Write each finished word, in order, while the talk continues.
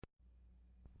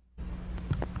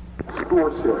floor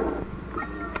ceiling.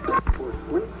 For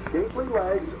sleek, shapely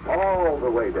legs all the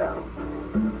way down.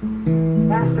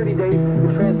 Last 30 days,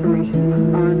 the transformation is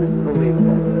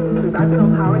unbelievable. Since I've been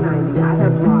on Power 90, I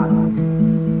have lost.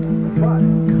 But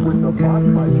with the Boss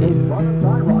Prices Run and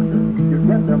Die Rocker, you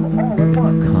get them all at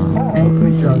once. All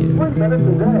for just 3 minutes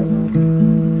a day.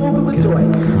 Over with joy.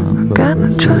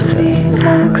 Gonna trust the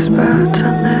experts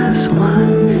on this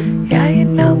one. Yeah, you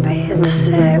know being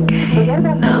sick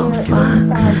ain't no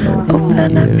fun.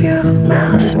 Open up your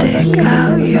mouth, stick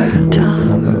out your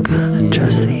tongue. We're gonna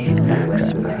trust the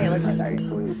experts. Okay, let's just start.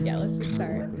 Yeah, let's just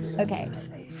start. Okay.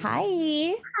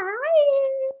 Hi, Hi,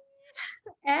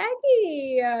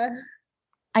 Aggie.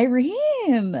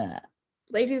 Irene.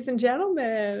 Ladies and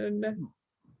gentlemen,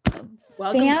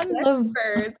 welcome Fans to of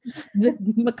Experts. the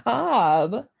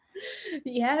macabre.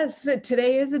 Yes,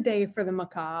 today is a day for the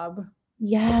macabre.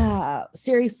 Yeah,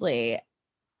 seriously.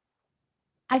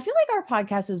 I feel like our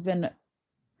podcast has been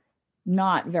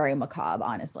not very macabre,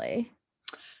 honestly.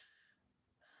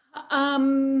 Yeah,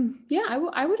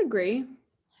 I would agree. You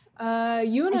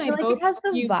and I I feel like both it has the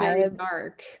skew very vibe.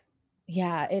 dark.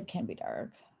 Yeah, it can be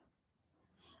dark.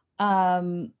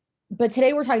 But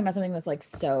today we're talking about something that's like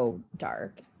so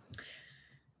dark.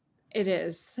 It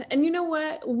is. And you know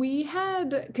what? We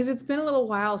had, because it's been a little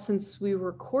while since we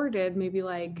recorded, maybe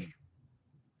like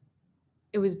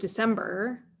it was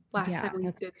December last time we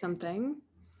did something.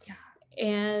 Yeah.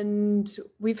 And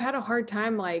we've had a hard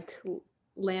time like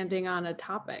landing on a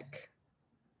topic.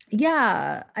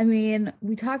 Yeah, I mean,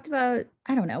 we talked about,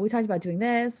 I don't know, we talked about doing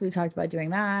this, we talked about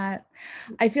doing that.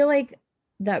 I feel like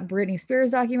that Britney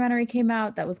Spears documentary came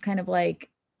out, that was kind of like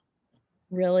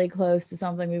really close to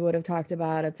something we would have talked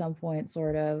about at some point,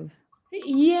 sort of.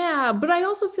 Yeah, but I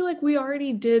also feel like we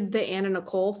already did the Anna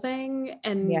Nicole thing,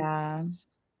 and Yeah.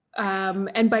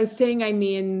 And by thing I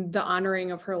mean the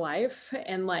honoring of her life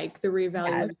and like the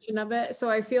reevaluation of it. So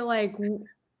I feel like we've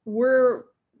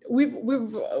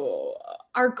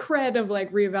our cred of like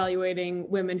reevaluating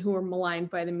women who are maligned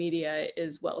by the media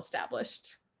is well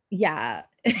established. Yeah.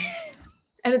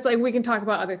 And it's like we can talk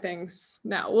about other things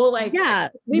now. We'll like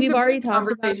we've already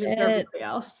talked about it. For everybody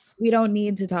else. We don't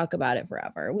need to talk about it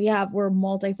forever. We're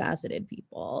multifaceted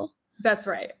people. That's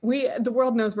right. The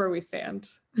world knows where we stand.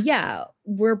 Yeah,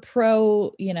 we're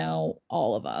pro,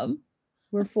 all of them.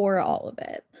 We're for all of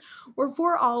it. We're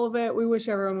for all of it. We wish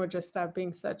everyone would just stop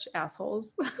being such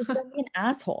assholes. Just don't be an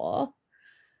asshole.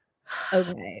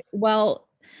 Okay. Well,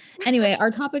 anyway,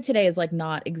 our topic today is like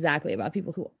not exactly about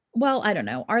people who, well, I don't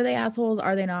know. Are they assholes?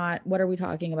 Are they not? What are we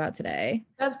talking about today?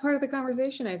 That's part of the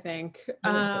conversation, I think.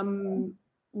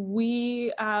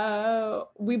 We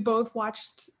both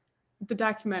watched the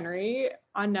documentary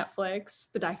on Netflix,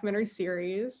 the documentary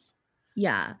series.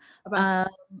 Yeah. About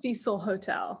Cecil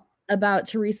Hotel. About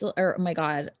Teresa, or oh my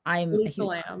God, Elisa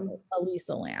Lam.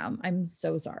 Elisa Lam. I'm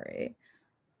so sorry.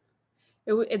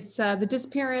 It's the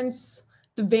disappearance,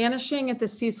 the vanishing at the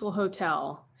Cecil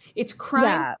Hotel. It's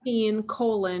crime scene,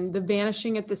 the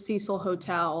vanishing at the Cecil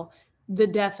Hotel, the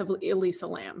death of Elisa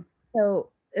Lam.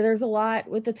 So there's a lot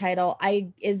with the title.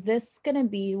 Is this gonna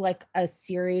be like a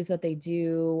series that they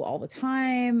do all the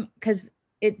time? Because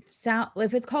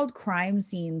if it's called Crime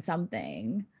Scene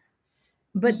something,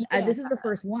 but this is the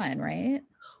first one, right?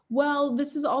 Well,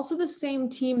 this is also the same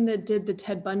team that did the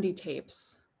Ted Bundy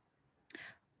tapes.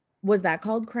 Was that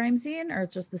called Crime Scene, or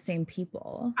it's just the same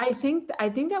people? I think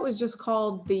that was just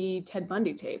called the Ted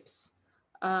Bundy tapes.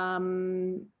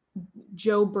 Joe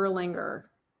Berlinger.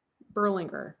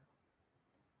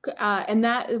 And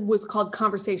that was called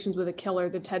Conversations with a Killer,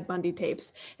 the Ted Bundy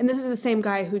tapes. And this is the same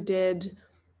guy who did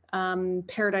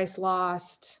Paradise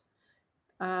Lost.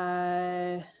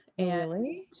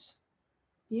 Really?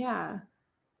 Yeah.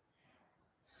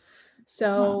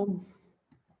 So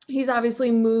he's obviously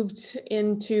moved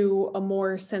into a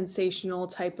more sensational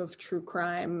type of true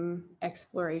crime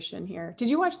exploration here. Did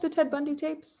you watch the Ted Bundy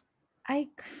tapes? I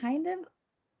don't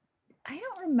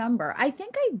remember. I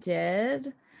think I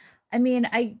did. I mean,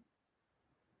 I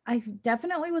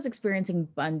definitely was experiencing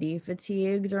Bundy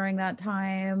fatigue during that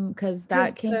time because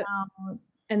that came out.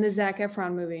 And the Zac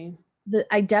Efron movie.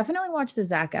 I definitely watched the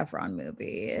Zac Efron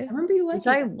movie. I remember you liked it.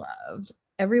 Which I loved.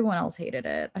 Everyone else hated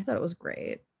it. I thought it was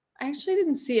great. I actually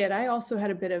didn't see it. I also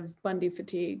had a bit of Bundy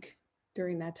fatigue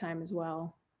during that time as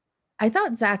well. I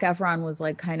thought Zac Efron was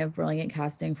like kind of brilliant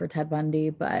casting for Ted Bundy,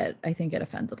 but I think it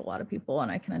offended a lot of people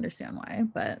and I can understand why,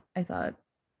 but I thought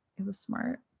it was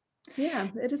smart. Yeah,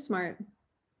 it is smart.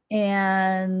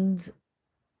 And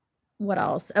what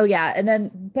else? Oh yeah. And then,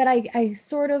 but I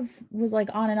sort of was like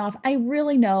on and off. I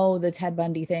really know the Ted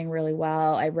Bundy thing really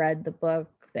well. I read the book,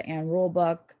 the Anne Rule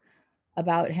book.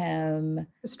 about him.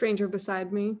 A Stranger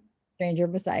Beside Me. Stranger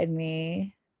Beside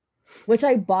Me, which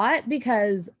I bought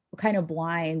because kind of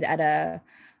blind at a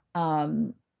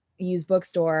used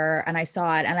bookstore, and I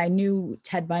saw it and I knew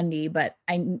Ted Bundy, but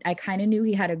I kind of knew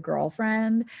he had a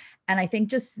girlfriend. And I think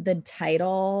just the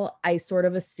title, I sort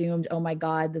of assumed, oh my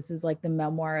God, this is like the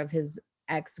memoir of his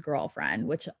ex-girlfriend,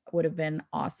 which would have been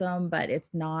awesome, but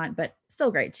it's not, but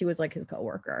still great. She was like his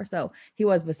coworker. So he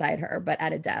was beside her, but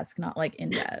at a desk, not like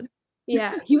in bed.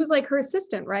 Yeah, he was like her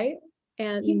assistant, right?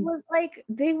 And He was like,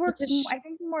 they were, just I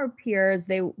think more peers.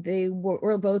 They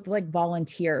were both like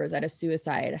volunteers at a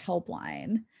suicide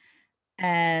helpline.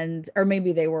 And or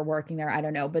maybe they were working there, I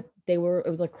don't know, but it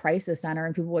was a crisis center,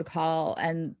 and people would call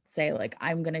and say like,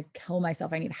 I'm gonna kill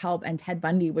myself, I need help, and Ted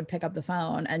Bundy would pick up the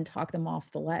phone and talk them off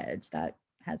the ledge. That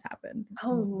has happened.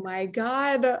 oh my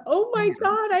God. Oh my Yeah.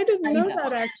 God. I didn't I know know.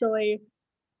 that actually.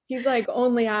 He's like,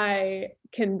 only I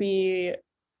can be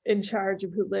in charge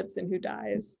of who lives and who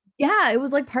dies. Yeah, it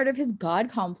was like part of his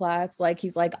God complex. Like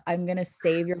he's like, I'm gonna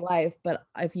save your life, but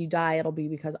if you die, it'll be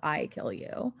because I kill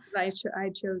you. I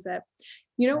chose it.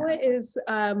 You know Yeah. what is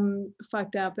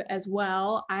fucked up as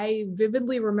well? I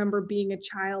vividly remember being a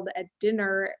child at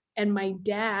dinner and my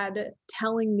dad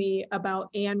telling me about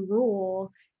Anne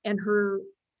Rule and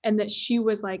that she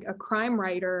was like a crime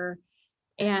writer,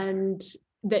 and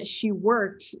that she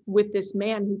worked with this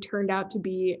man who turned out to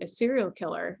be a serial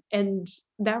killer. And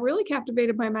that really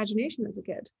captivated my imagination as a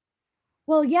kid.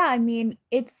 Well, yeah, I mean,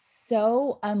 it's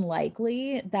so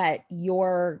unlikely that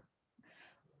you're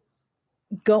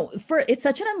it's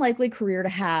such an unlikely career to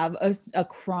have a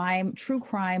true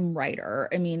crime writer.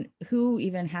 I mean, who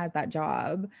even has that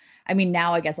job? I mean,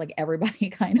 now I guess like everybody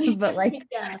kind of, but like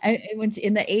Yeah. when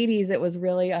in the 80s it was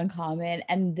really uncommon.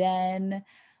 And then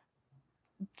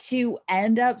to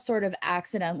end up sort of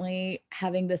accidentally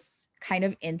having this kind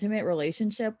of intimate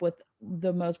relationship with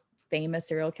the most famous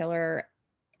serial killer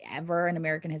ever in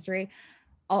American history,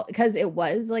 because it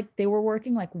was like they were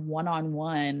working like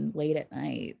one-on-one late at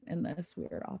night in this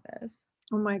weird office.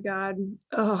 Oh my God.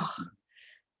 Oh,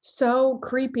 so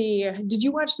creepy. Did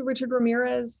you watch the Richard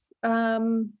Ramirez?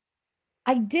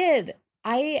 I did.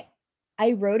 I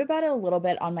wrote about it a little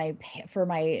bit on for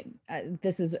my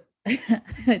this is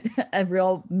a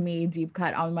real me deep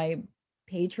cut on my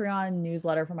Patreon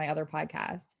newsletter for my other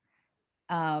podcast.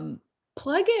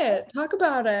 Plug it. Talk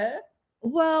about it.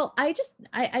 Well, I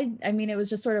mean, it was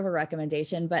just sort of a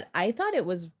recommendation, but I thought it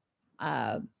was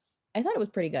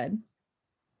pretty good.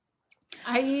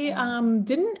 I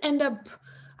didn't end up.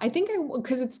 I think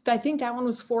I think that one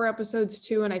was 4 episodes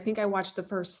too, and I think I watched the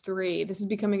first 3. This is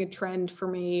becoming a trend for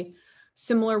me,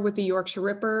 similar with the Yorkshire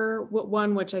Ripper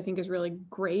one, which I think is really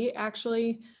great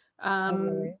actually.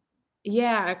 Really?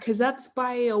 Yeah, because that's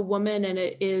by a woman, and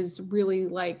it is really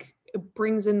like it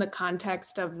brings in the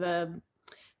context of the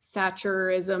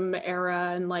Thatcherism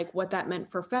era and like what that meant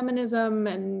for feminism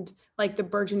and like the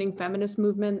burgeoning feminist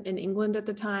movement in England at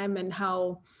the time, and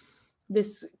how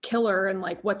this killer and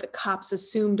like what the cops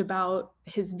assumed about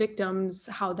his victims,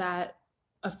 how that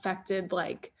affected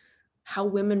like how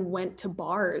women went to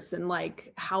bars, and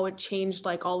like how it changed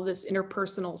like all this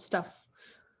interpersonal stuff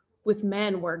with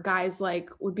men, where guys like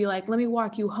would be like, let me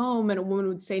walk you home, and a woman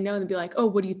would say no and be like, oh,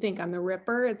 what do you think, I'm the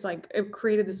Ripper? It's like it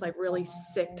created this like really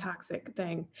sick toxic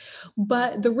thing.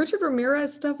 But the Richard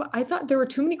Ramirez stuff, I thought there were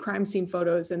too many crime scene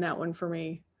photos in that one for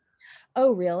me.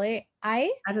 Oh, really?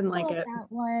 I Didn't like thought it. that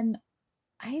one.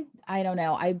 I don't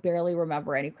know. I barely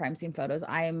remember any crime scene photos.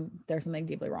 There's something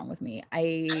deeply wrong with me.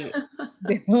 I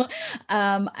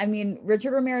mean,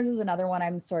 Richard Ramirez is another one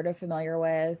I'm sort of familiar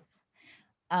with.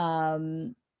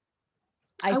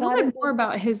 I I thought wanted more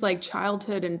about his like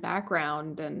childhood and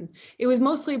background, and it was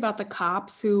mostly about the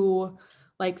cops who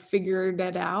like figured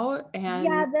it out. And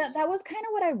yeah, that was kind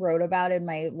of what I wrote about in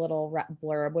my little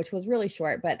blurb, which was really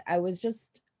short, but I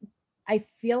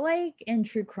feel like in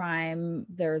true crime,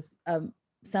 there's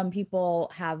some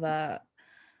people have a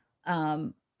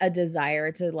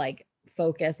desire to like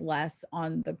focus less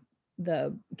on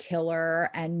the killer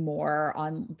and more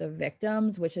on the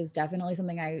victims, which is definitely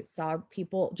something I saw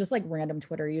people, just like random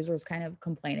Twitter users, kind of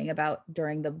complaining about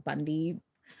during the Bundy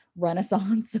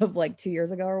renaissance of like 2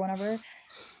 years ago or whenever.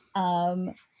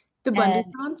 the Bundy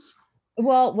And cops.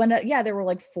 well, yeah, there were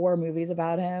like 4 movies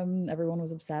about him. Everyone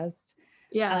was obsessed.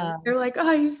 Yeah, they're like,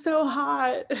 oh, he's so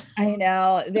hot. I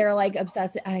know, they're like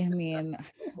obsessed. I mean,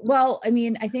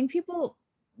 I think people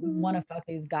want to fuck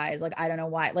these guys. Like, I don't know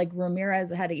why. Like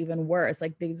Ramirez had it even worse.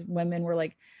 Like these women were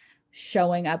like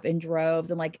showing up in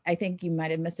droves, and like I think you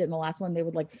might have missed it in the last one. They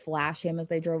would like flash him as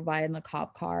they drove by in the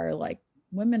cop car. Like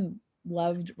women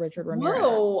loved Richard Ramirez.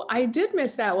 Whoa, I did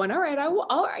miss that one. All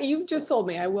right, you've just sold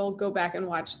me. I will go back and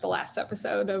watch the last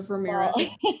episode of Ramirez.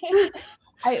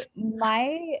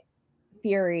 My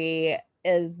theory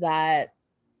is that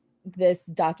this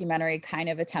documentary kind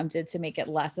of attempted to make it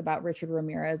less about Richard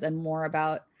Ramirez and more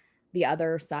about the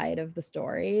other side of the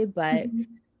story. But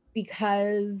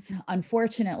because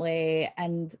unfortunately,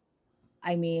 and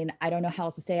I mean, I don't know how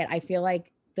else to say it, I feel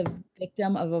like the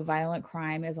victim of a violent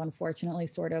crime is unfortunately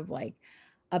sort of like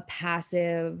a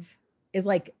passive, is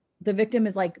like the victim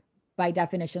is like by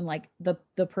definition like the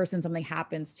person something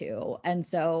happens to. And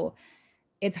so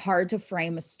it's hard to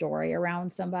frame a story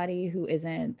around somebody who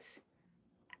isn't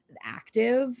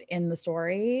active in the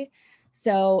story.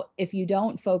 So if you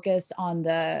don't focus on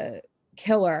the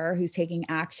killer who's taking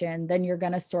action, then you're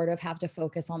going to sort of have to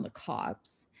focus on the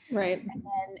cops. Right. And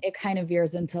then it kind of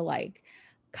veers into like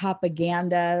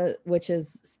propaganda, which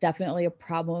is definitely a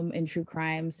problem in true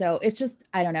crime. So it's just,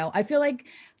 I don't know. I feel like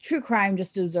true crime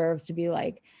just deserves to be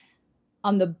like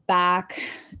on the back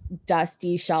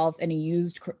dusty shelf in a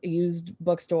used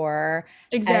bookstore.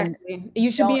 Exactly. You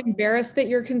should be embarrassed that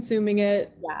you're consuming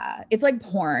it. Yeah. It's like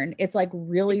porn. It's like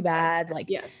really bad. Like,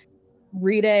 yes,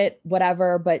 read it,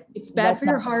 whatever, but it's bad for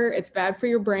your heart. It's bad for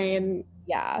your brain.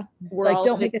 Yeah. We're like, all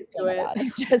don't make a thing about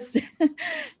it.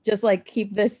 Just like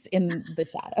keep this in the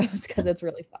shadows because it's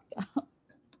really fucked up.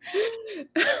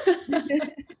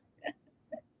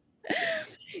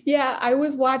 Yeah, I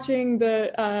was watching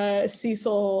the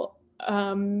Cecil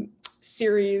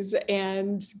series,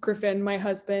 and Griffin, my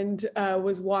husband,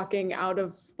 was walking out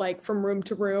of like from room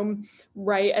to room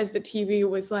right as the TV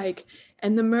was like,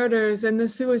 and the murders and the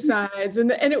suicides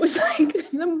and it was like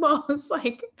the most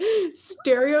like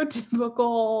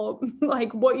stereotypical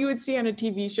like what you would see on a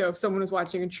TV show if someone was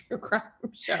watching a true crime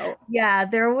show. Yeah,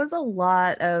 there was a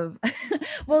lot of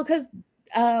well, because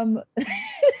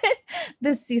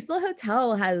the Cecil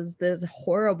Hotel has this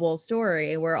horrible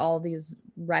story where all these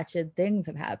wretched things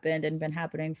have happened and been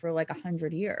happening for like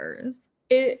 100 years.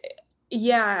 It's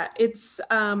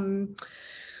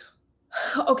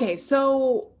okay,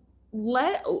 so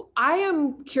I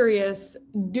am curious,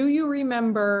 do you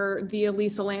remember the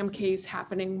Elisa Lam case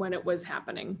happening when it was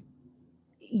happening?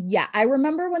 Yeah, I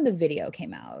remember when the video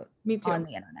came out. Me too. On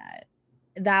the internet.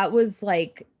 That was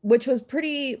like, which was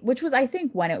I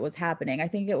think when it was happening. I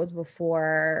think it was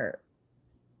before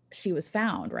she was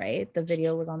found, right? The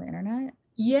video was on the internet.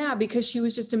 Yeah, because she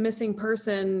was just a missing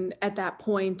person at that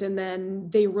point, and then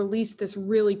they released this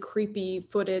really creepy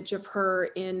footage of her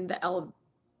in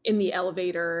the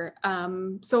elevator.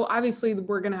 So obviously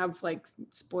we're gonna have like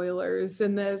spoilers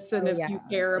in this, and if you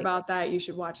care about that, you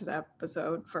should watch the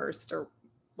episode first or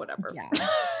whatever. Yeah.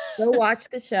 Go watch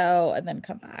the show and then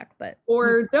come back,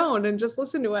 or don't and just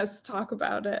listen to us talk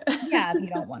about it. Yeah, if you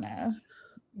don't want to.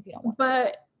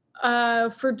 But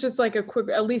for just like a quick,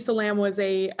 Elisa Lam was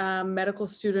a medical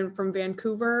student from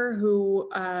Vancouver who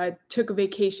took a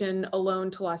vacation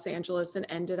alone to Los Angeles and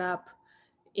ended up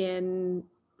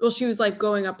she was like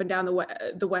going up and down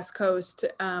the West Coast,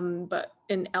 but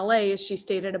in LA, she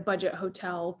stayed at a budget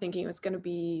hotel thinking it was going to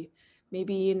be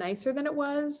maybe nicer than it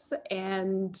was.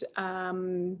 And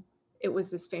it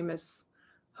was this famous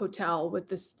hotel with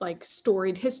this like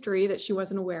storied history that she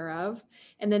wasn't aware of.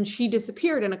 And then she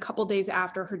disappeared. And a couple days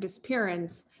after her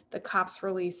disappearance, the cops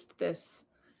released this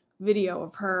video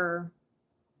of her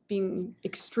being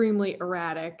extremely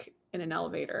erratic in an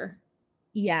elevator.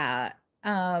 Yeah.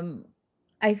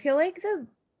 I feel like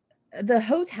the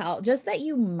hotel, just that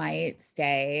you might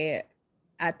stay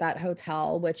at that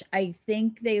hotel, which I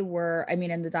think they were, I mean,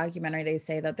 in the documentary, they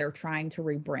say that they're trying to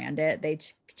rebrand it. They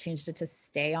changed it to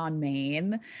Stay on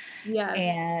Main. Yes.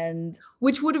 And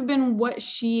which would have been what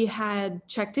she had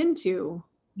checked into.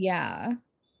 Yeah.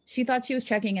 She thought she was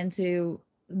checking into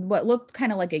what looked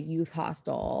kind of like a youth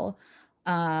hostel,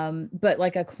 but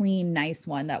like a clean, nice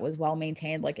one that was well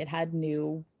maintained. Like it had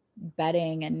new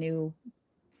bedding and new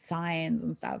signs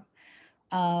and stuff.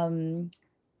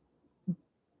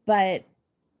 But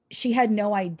she had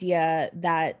no idea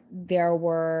that there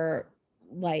were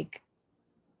like,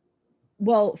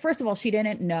 well, first of all, she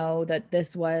didn't know that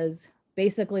this was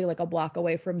basically like a block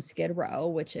away from Skid Row,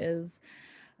 which is,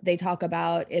 they talk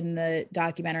about in the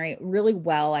documentary really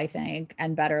well, I think,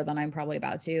 and better than I'm probably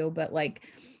about to, but like,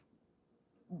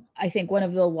 I think one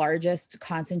of the largest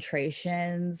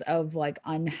concentrations of like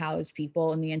unhoused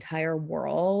people in the entire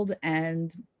world.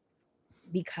 And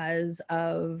because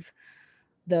of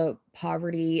the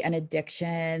poverty and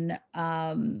addiction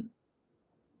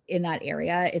in that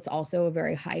area, it's also a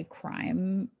very high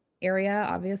crime area,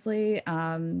 obviously.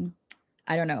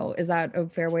 I don't know. Is that a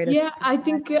fair way to? Yeah, I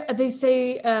think they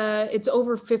say it's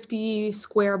over 50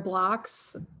 square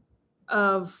blocks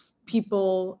of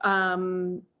people.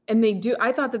 And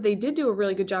I thought that they did do a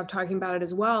really good job talking about it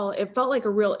as well. It felt like a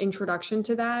real introduction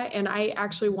to that. And I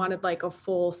actually wanted like a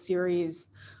full series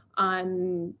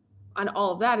on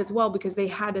all of that as well, because they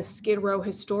had a Skid Row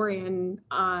historian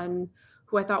on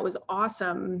who I thought was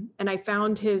awesome. And I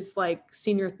found his like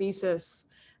senior thesis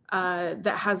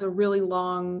that has a really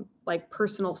long like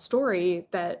personal story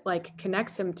that like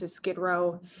connects him to Skid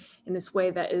Row in this way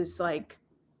that is like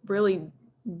really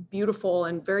beautiful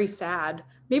and very sad.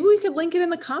 Maybe we could link it in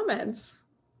the comments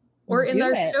or in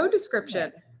our show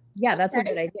description. Yeah, that's a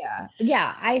good idea.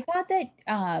 Yeah, I thought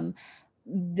that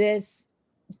this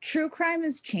true crime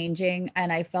is changing,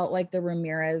 and I felt like the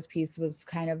Ramirez piece was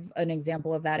kind of an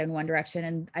example of that in one direction.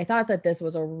 And I thought that this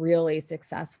was a really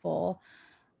successful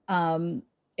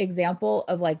example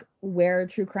of like where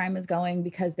true crime is going,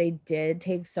 because they did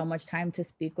take so much time to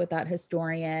speak with that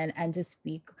historian and to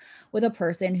speak with a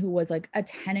person who was like a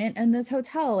tenant in this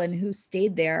hotel and who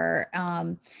stayed there.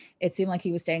 It seemed like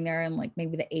he was staying there in like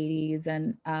maybe the 80s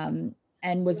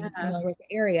and was familiar with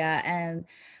the area, and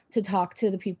to talk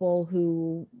to the people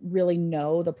who really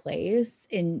know the place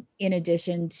in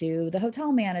addition to the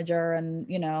hotel manager and,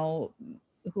 you know,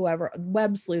 whoever,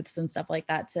 web sleuths and stuff like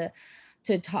that,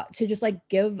 to talk, to just like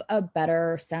give a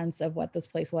better sense of what this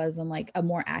place was and like a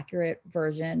more accurate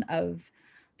version of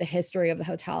the history of the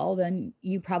hotel than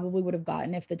you probably would have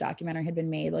gotten if the documentary had been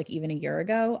made like even a year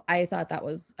ago. I thought that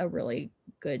was a really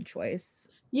good choice.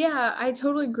 Yeah, I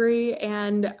totally agree.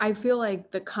 And I feel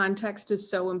like the context is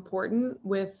so important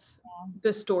with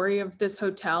the story of this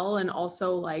hotel, and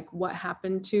also like what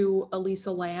happened to Elisa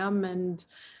Lam. And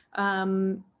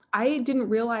I didn't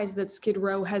realize that Skid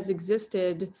Row has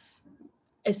existed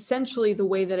essentially the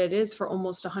way that it is for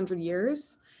almost 100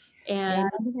 years. And yeah, I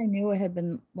don't think I knew it had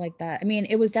been like that. I mean,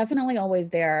 it was definitely always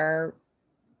there,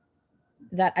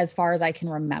 that as far as I can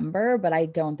remember, but I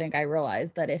don't think I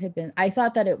realized that it had been, I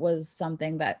thought that it was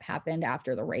something that happened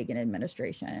after the Reagan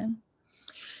administration.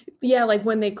 Yeah, like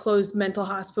when they closed mental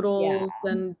hospitals.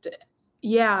 And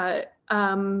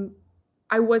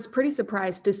I was pretty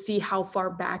surprised to see how far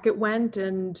back it went.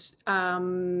 And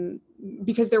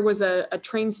because there was a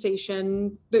train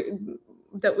station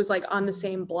that was like on the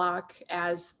same block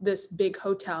as this big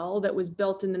hotel that was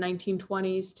built in the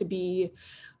 1920s to be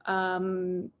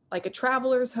like a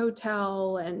traveler's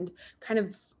hotel, and kind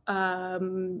of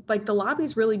like the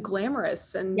lobby's really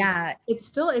glamorous, and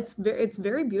it's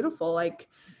very beautiful. Like,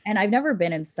 and I've never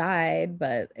been inside,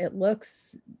 but it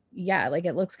looks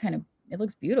it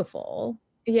looks beautiful.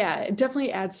 Yeah, it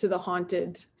definitely adds to the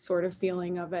haunted sort of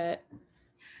feeling of it.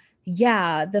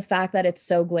 Yeah, the fact that it's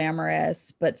so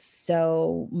glamorous, but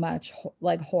so much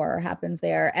like horror happens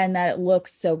there, and that it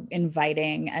looks so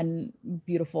inviting and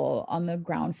beautiful on the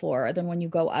ground floor. Then when you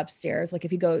go upstairs, like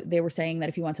if you go, they were saying that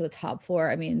if you went to the top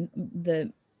floor, I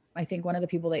mean, I think one of the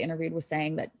people they interviewed was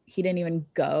saying that he didn't even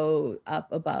go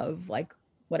up above like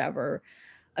whatever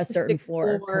a certain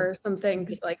floor or something,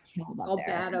 like all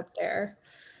bad up there,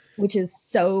 which is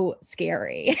so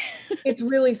scary. It's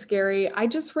really scary. I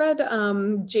just read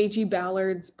J.G.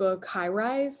 Ballard's book High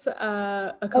Rise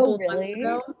a couple of months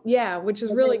ago. Yeah, which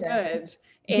is really good.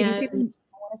 Did you see I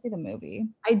want to see the movie.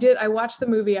 I did. I watched the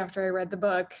movie after I read the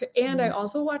book, and I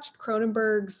also watched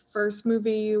Cronenberg's first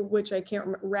movie, which I can't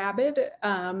remember, Rabid,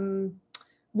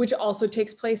 which also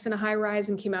takes place in a high rise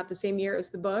and came out the same year as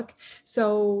the book.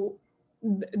 So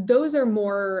those are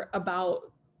more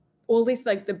about, well, at least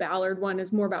like the Ballard one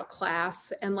is more about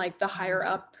class, and like the higher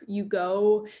up you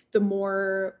go, the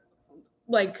more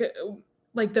like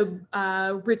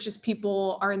the richest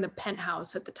people are in the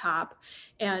penthouse at the top.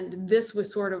 And this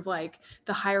was sort of like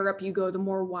the higher up you go, the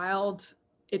more wild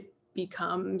it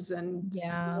becomes and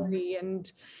scary.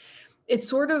 And it's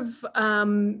sort of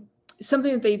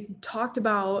something that they talked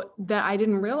about that I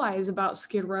didn't realize about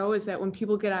Skid Row is that when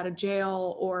people get out of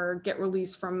jail or get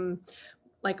released from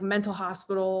like mental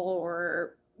hospital,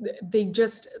 or they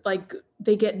just like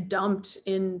they get dumped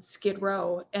in Skid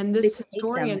Row. And this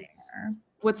historian,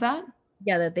 what's that?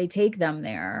 Yeah, that they take them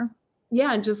there.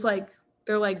 Yeah, and just like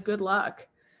they're like, good luck.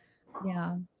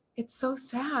 Yeah, it's so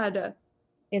sad.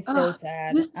 It's so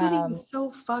sad. This city is so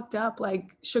fucked up.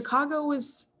 Like Chicago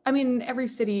was, I mean, every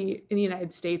city in the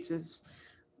United States is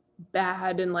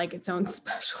bad in like its own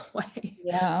special way.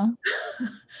 Yeah.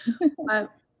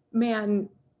 But man,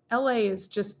 LA is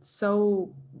just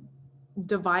so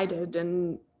divided,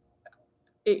 and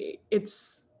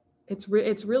it's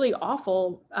really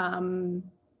awful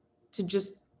to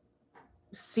just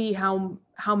see how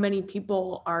many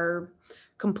people are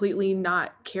completely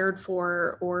not cared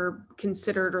for or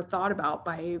considered or thought about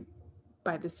by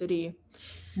the city.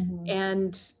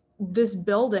 And this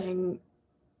building,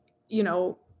 you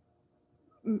know,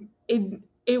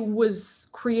 it was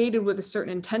created with a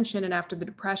certain intention, and after the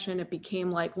Depression it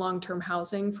became like long-term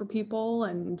housing for people,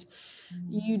 and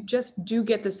you just do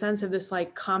get the sense of this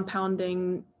like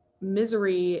compounding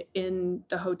misery in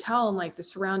the hotel and like the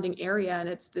surrounding area, and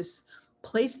it's this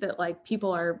place that like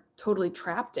people are totally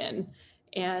trapped in.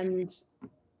 And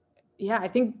yeah, I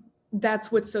think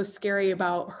that's what's so scary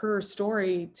about her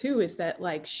story too, is that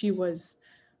like she's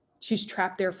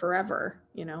trapped there forever,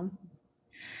 you know?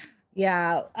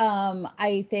 Yeah.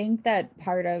 I think that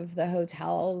part of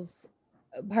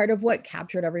what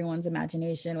captured everyone's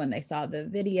imagination when they saw the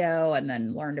video and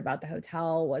then learned about the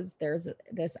hotel was there's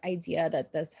this idea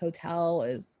that this hotel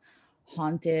is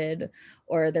haunted,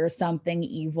 or there's something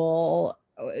evil,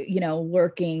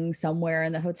 lurking somewhere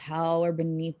in the hotel or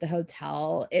beneath the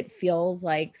hotel. It feels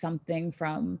like something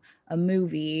from a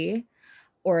movie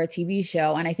or a TV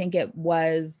show. And I think it's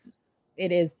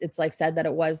like said that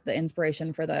it was the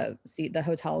inspiration for the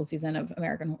hotel season of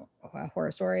American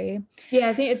Horror Story. Yeah,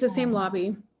 I think it's the same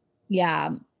lobby.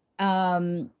 Yeah.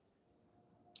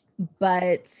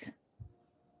 But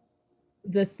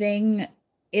the thing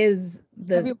is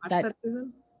Have you watched that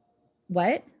season?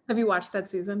 What? Have you watched that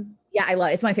season? Yeah,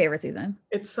 it's my favorite season.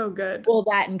 It's so good. Well,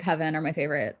 that and Coven are my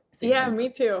favorite seasons. Yeah, me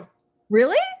too.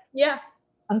 Really? Yeah.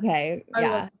 Okay. I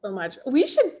love it so much. We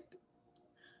should.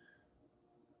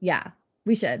 Yeah,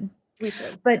 we should. We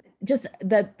should. But just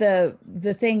that the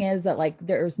thing is that like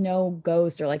there's no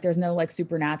ghost or like there's no like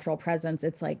supernatural presence.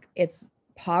 It's like it's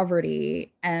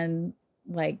poverty and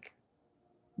like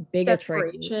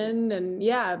bigotry. Desperation and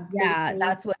yeah,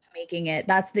 that's what's making it.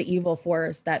 That's the evil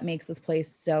force that makes this place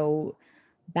so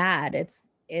bad. It's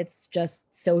just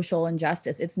social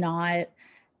injustice. It's not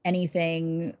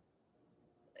anything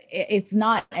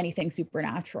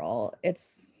supernatural.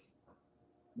 It's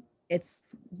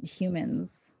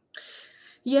humans.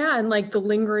 Yeah, and like the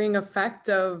lingering effect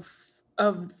of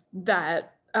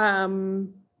that, all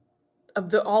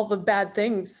the bad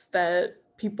things that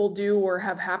people do or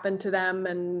have happened to them,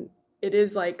 and it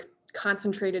is like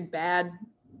concentrated bad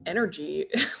energy.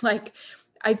 Like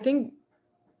I think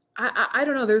I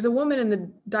don't know, there's a woman in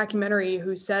the documentary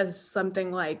who says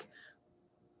something like,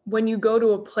 when you go to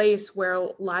a place where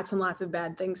lots and lots of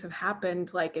bad things have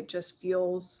happened, like it just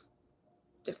feels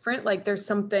different. Like there's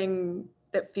something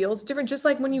that feels different, just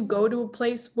like when you go to a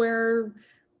place where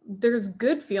there's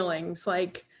good feelings,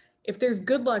 like if there's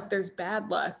good luck, there's bad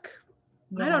luck.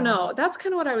 Yeah. I don't know, that's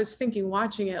kind of what I was thinking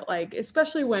watching it, like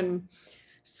especially when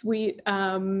sweet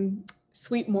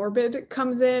Morbid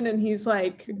comes in and he's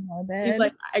like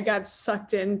I got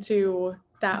sucked into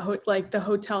that like the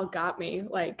hotel got me,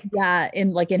 like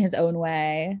in his own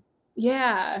way.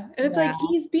 Yeah, and it's like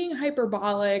he's being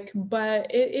hyperbolic, but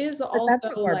it is also that's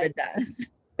what Morbid does.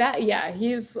 That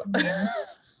he's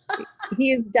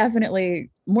he's definitely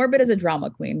Morbid is a drama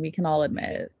queen, we can all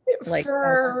admit. Like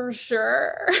for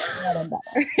sure.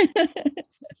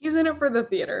 He's in it for the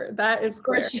theater. That is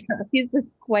clear. Sure. He's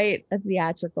quite a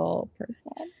theatrical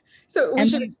person. So we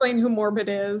should explain who Morbid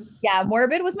is. Yeah,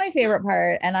 Morbid was my favorite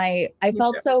part, and I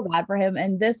felt so bad for him.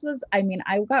 And this was, I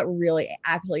got really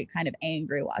actually kind of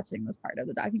angry watching this part of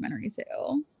the documentary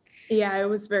too. Yeah, it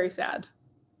was very sad.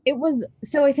 It was,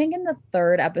 so I think in the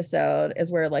third episode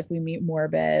is where like we meet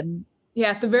Morbid.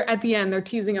 Yeah, at the end they're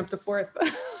teasing up the fourth.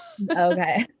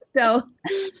 Okay. So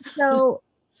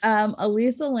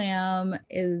Elisa Lam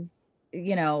is,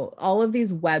 all of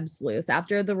these web sleuths,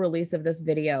 after the release of this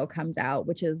video comes out,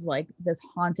 which is like this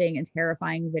haunting and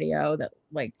terrifying video that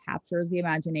like captures the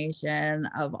imagination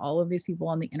of all of these people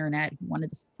on the internet who wanted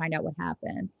to find out what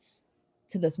happened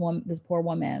to this poor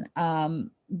woman.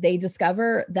 They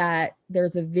discover that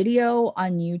there's a video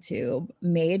on YouTube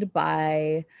made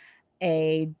by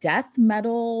a death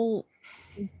metal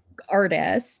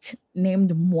artist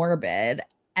named Morbid,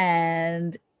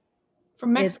 and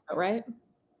from Mexico, right?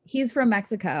 He's from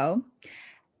Mexico,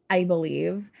 I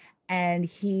believe, and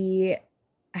he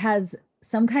has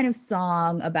some kind of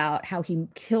song about how he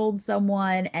killed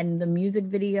someone, and the music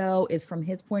video is from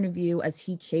his point of view as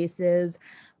he chases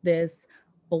this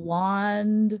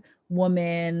blonde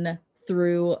woman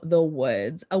through the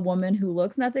woods, a woman who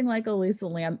looks nothing like Elisa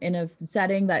Lam, in a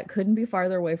setting that couldn't be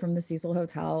farther away from the Cecil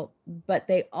Hotel. But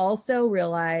they also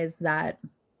realize that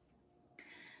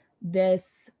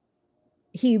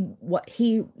he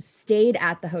stayed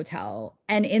at the hotel,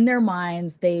 and in their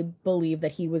minds they believe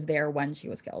that he was there when she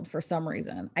was killed for some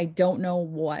reason. I don't know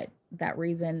what that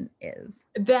reason is.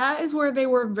 That is where they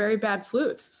were very bad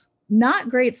sleuths. Not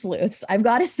great sleuths. I've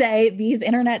got to say, these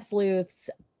internet sleuths.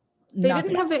 They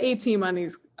didn't have the A team on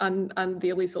these on the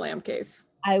Elisa Lam case.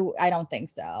 I don't think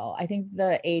so. I think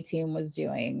the A team was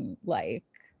doing like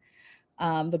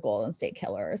the Golden State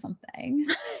Killer or something.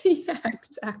 Yeah,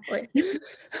 exactly.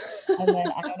 And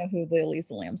then I don't know who the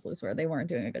Elisa Lam sleuths were. They weren't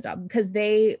doing a good job because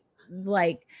they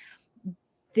were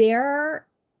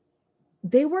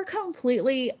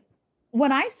completely,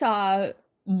 when I saw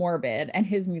Morbid and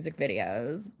his music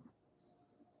videos,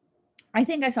 I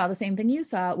think I saw the same thing you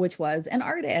saw, which was an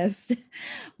artist.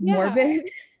 Yeah. Morbid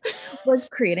was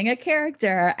creating a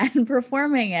character and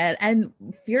performing it and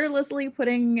fearlessly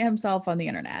putting himself on the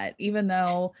internet, even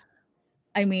though,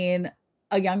 I mean,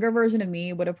 a younger version of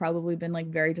me would have probably been like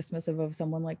very dismissive of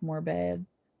someone like Morbid.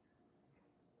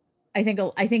 I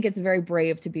think it's very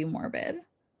brave to be Morbid.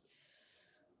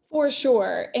 For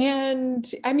sure. And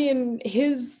I mean,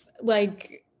 his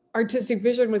like artistic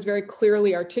vision was very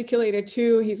clearly articulated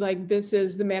too. He's like, this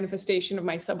is the manifestation of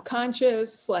my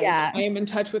subconscious. Like, I am in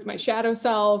touch with my shadow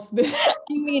self. I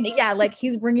mean, yeah, like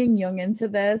he's bringing Jung into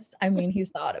this. I mean, he's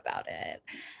thought about it.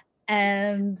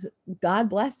 And God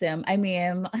bless him. I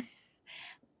mean,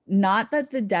 not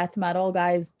that the death metal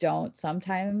guys don't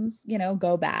sometimes,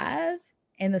 go bad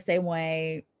in the same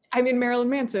way. I mean, Marilyn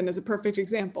Manson is a perfect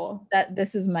example. That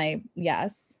this is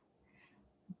yes.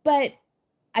 But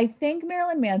I think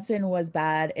Marilyn Manson was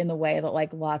bad in the way that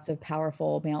like lots of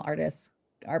powerful male artists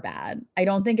are bad. I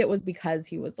don't think it was because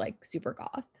he was like super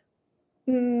goth.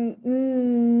 No.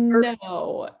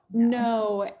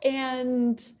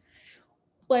 And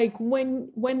like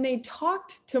when they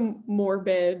talked to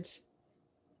Morbid,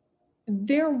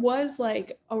 there was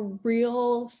like a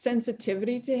real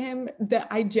sensitivity to him that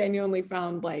I genuinely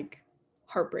found like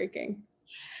heartbreaking.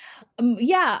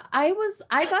 Yeah, I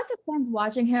got the sense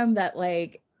watching him that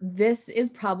like this is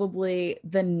probably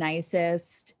the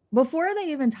nicest, before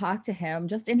they even talked to him,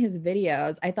 just in his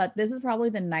videos, I thought this is probably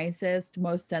the nicest,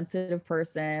 most sensitive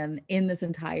person in this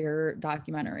entire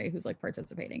documentary who's like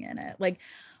participating in it. Like,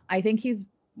 I think he's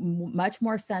much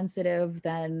more sensitive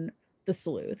than the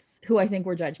sleuths, who I think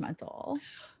were judgmental.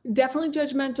 Definitely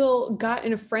judgmental, got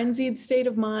in a frenzied state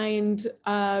of mind.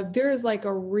 There is like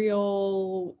a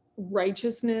real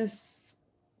righteousness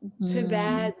to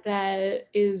that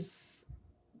is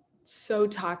so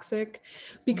toxic,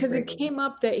 because it came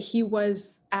up that he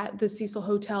was at the Cecil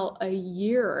Hotel a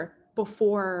year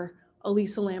before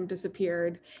Elisa Lam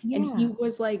disappeared. Yeah. And he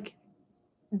was like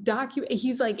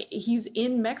he's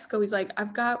in Mexico. He's like,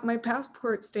 I've got my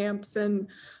passport stamps and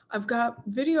I've got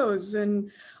videos and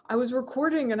I was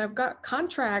recording and I've got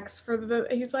contracts for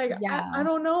he's like, I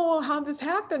don't know how this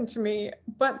happened to me,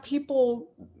 but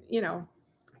people,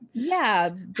 Yeah,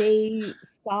 they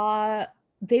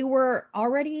were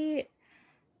already,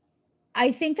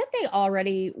 I think that they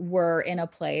already were in a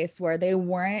place where they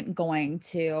weren't going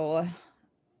to,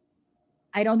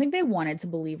 I don't think they wanted to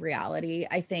believe reality.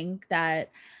 I think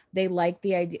that they liked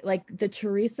the idea, like the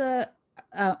Teresa,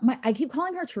 I keep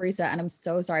calling her Teresa and I'm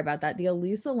so sorry about that. The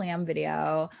Elisa Lam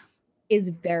video is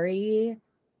very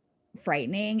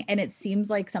frightening and it seems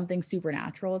like something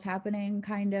supernatural is happening,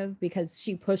 kind of, because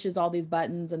she pushes all these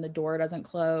buttons and the door doesn't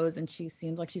close and she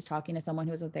seems like she's talking to someone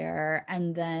who isn't there.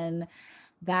 And then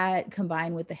that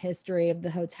combined with the history of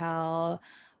the hotel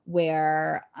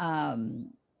where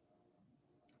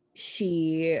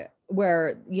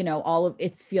all of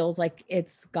it feels like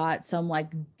it's got some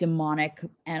like demonic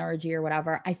energy or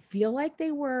whatever. I feel like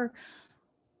they were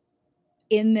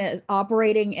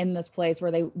operating in this place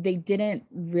where they didn't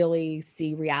really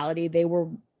see reality. They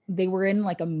were in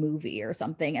like a movie or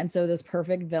something. And so this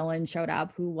perfect villain showed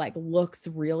up who like looks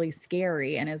really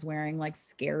scary and is wearing like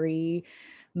scary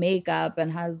makeup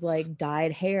and has like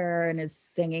dyed hair and is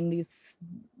singing these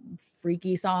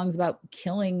freaky songs about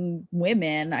killing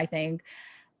women, I think.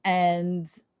 And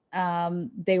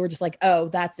they were just like, oh,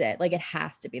 that's it. Like, it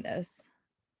has to be this.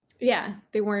 Yeah,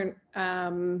 they weren't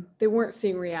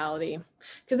seeing reality.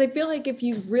 Because I feel like if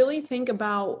you really think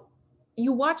about,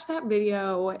 you watch that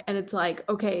video and it's like,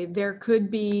 okay, there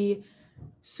could be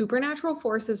supernatural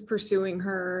forces pursuing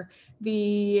her.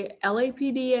 The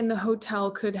LAPD and the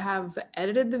hotel could have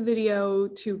edited the video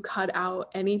to cut out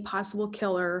any possible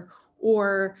killer,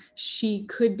 or she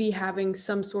could be having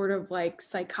some sort of like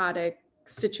psychotic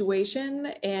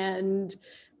situation. And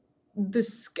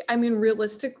this, I mean,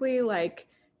 realistically, like,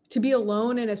 to be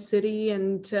alone in a city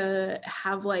and to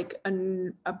have like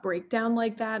a breakdown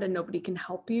like that and nobody can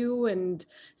help you, and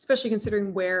especially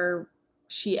considering where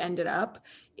she ended up,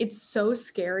 it's so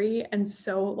scary. And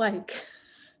so like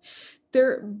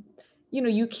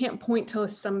you can't point to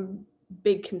some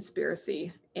big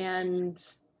conspiracy. And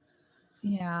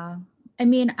Yeah. I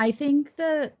mean, I think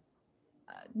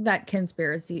that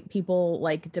conspiracy people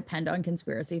like depend on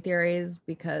conspiracy theories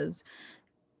because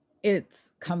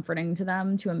it's comforting to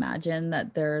them to imagine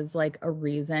that there's like a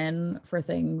reason for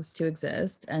things to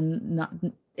exist, and not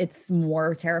it's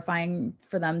more terrifying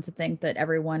for them to think that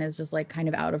everyone is just like kind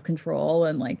of out of control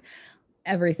and like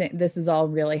everything this is all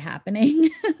really happening.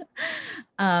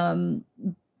 um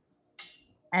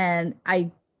and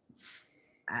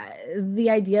the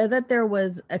idea that there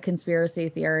was a conspiracy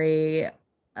theory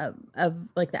of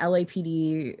like the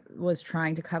LAPD was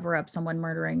trying to cover up someone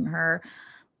murdering her,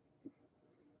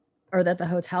 or that the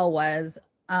hotel was,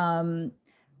 um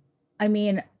I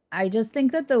mean, I just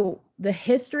think that the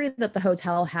history that the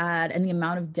hotel had and the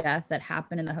amount of death that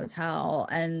happened in the hotel,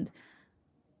 and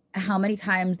how many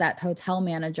times that hotel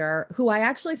manager, who I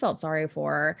actually felt sorry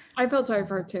for, I felt sorry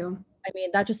for her too. I mean,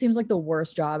 that just seems like the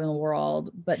worst job in the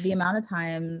world, but the amount of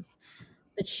times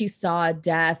that she saw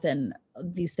death and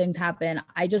these things happen,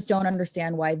 I just don't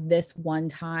understand why this one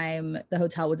time the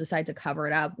hotel would decide to cover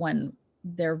it up when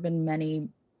there have been many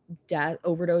death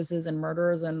overdoses and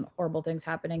murders and horrible things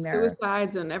happening there.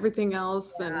 Suicides and everything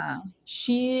else. Yeah. And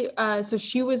she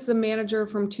was the manager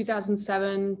from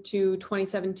 2007 to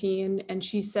 2017, and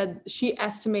she said she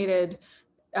estimated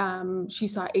she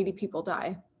saw 80 people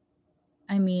die,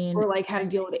 I mean, or like had to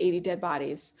deal with 80 dead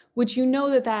bodies, which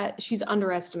that she's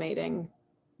underestimating.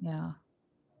 yeah.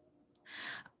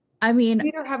 I mean, You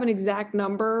either have an exact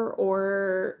number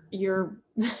or you're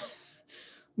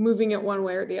moving it one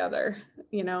way or the other,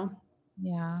 you know?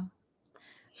 yeah.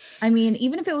 I mean,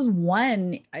 even if it was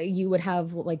one, you would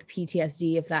have like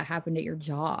PTSD if that happened at your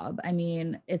job. I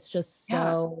mean, it's just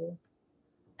so.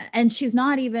 And she's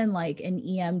not even like an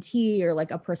EMT or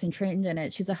like a person trained in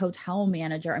it. She's a hotel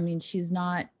manager. I mean,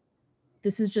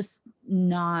 this is just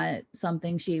not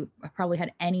something she probably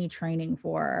had any training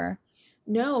for.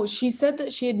 No, she said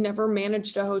that she had never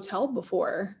managed a hotel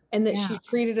before and that she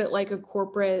treated it like a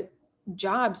corporate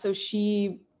job. So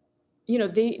she,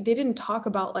 they didn't talk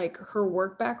about like her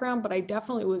work background, but I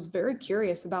definitely was very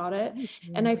curious about it.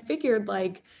 And I figured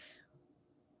like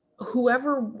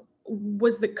whoever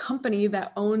was the company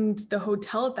that owned the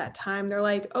hotel at that time, they're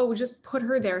like, oh, just put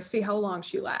her there, see how long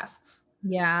she lasts.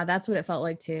 Yeah, that's what it felt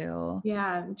like too.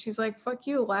 Yeah. And she's like, fuck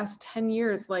you, last 10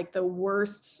 years, like the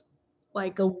worst,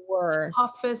 like the worst,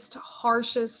 toughest,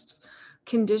 harshest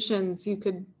conditions you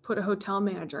could put a hotel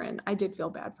manager in. I did feel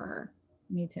bad for her.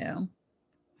 Me too.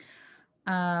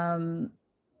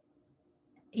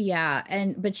 Yeah,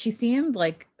 but she seemed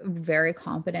like very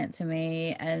competent to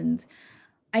me, and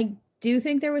I do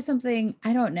think there was something,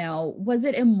 I don't know, was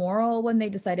it immoral when they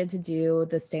decided to do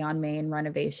the Stay on Main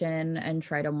renovation and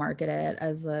try to market it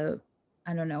as I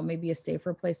don't know, maybe a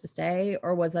safer place to stay,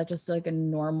 or was that just like a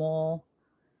normal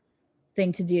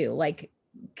thing to do? Like,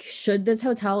 should this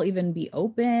hotel even be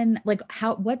open? Like,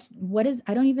 what is,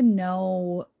 I don't even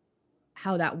know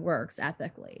how that works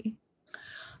ethically.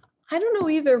 I don't know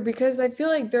either, because I feel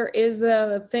like there is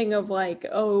a thing of like,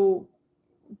 oh,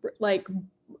 like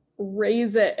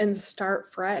raise it and start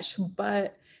fresh.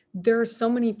 But there are so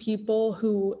many people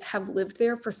who have lived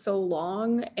there for so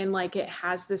long, and like it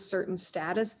has this certain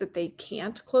status that they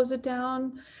can't close it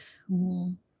down.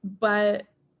 Mm-hmm. But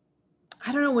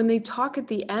I don't know, when they talk at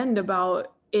the end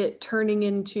about it turning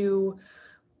into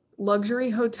luxury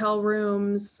hotel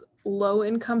rooms, low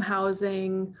income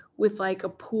housing with like a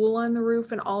pool on the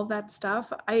roof and all of that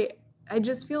stuff, I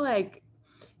just feel like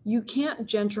you can't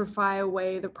gentrify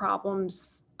away the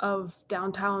problems of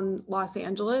downtown Los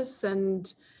Angeles.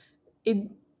 And it,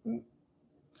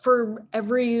 for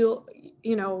every,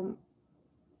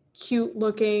 cute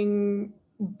looking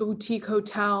boutique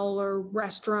hotel or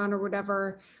restaurant or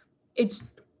whatever,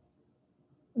 it's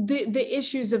the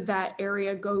issues of that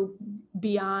area go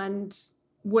beyond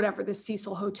whatever the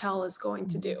Cecil Hotel is going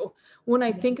to do. When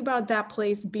I think about that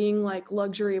place being like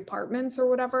luxury apartments or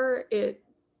whatever, it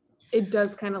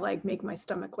does kind of like make my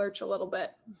stomach lurch a little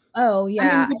bit. Oh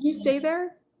yeah. I mean, would you stay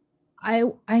there?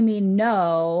 I mean,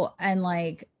 no. And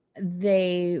like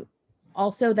they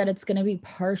also that it's going to be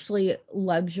partially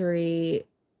luxury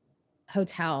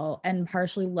hotel and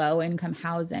partially low income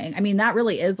housing. I mean, that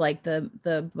really is like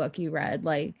the book you read,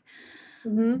 like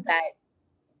that,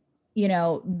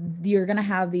 you're going to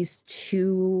have these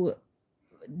two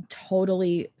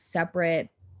totally separate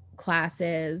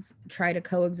classes try to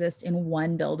coexist in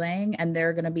one building, and there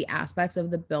are going to be aspects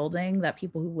of the building that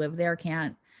people who live there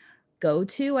can't go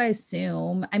to, I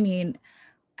assume. I mean,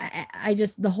 I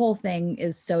just, the whole thing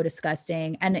is so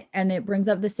disgusting, and it brings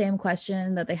up the same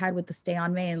question that they had with the Stay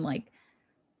on Main. Like,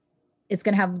 it's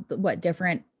gonna have what,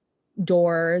 different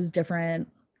doors, different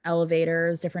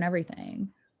elevators, different everything.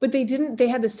 But they didn't, they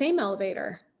had the same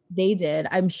elevator. They did.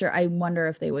 I'm sure. I wonder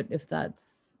if they would, if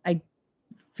that's, I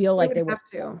feel like they would have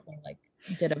to. if they like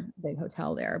did a big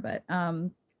hotel there, but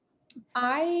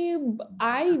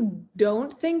I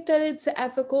don't think that it's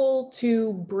ethical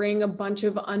to bring a bunch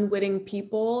of unwitting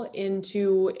people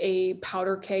into a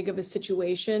powder keg of a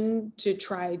situation to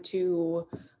try to,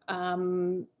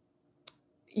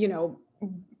 you know,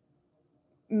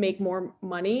 make more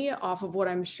money off of what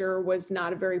I'm sure was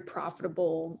not a very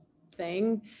profitable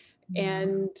thing.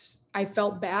 And I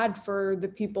felt bad for the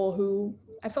people who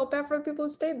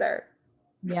stayed there.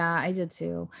 Yeah, I did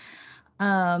too.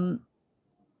 The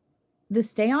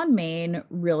Stay on Main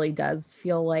really does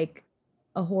feel like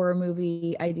a horror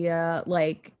movie idea.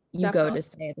 Like you Definitely. go to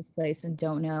stay at this place and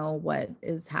don't know what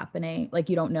is happening. Like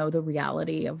you don't know the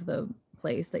reality of the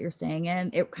place that you're staying in.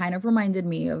 It kind of reminded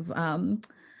me of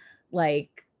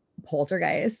like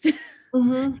Poltergeist,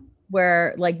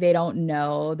 where like they don't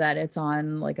know that it's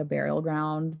on like a burial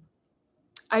ground.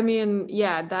 I mean,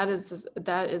 yeah, that is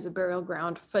a burial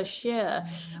ground for sure.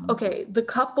 Okay, the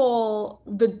couple,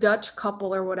 the Dutch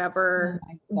couple or whatever,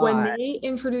 when they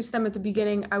introduced them at the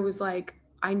beginning, I was like,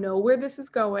 I know where this is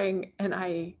going, and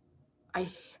I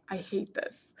hate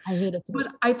this. I hate it too.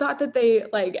 But I thought that they,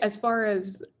 like, as far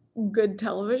as good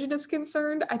television is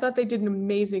concerned, I thought they did an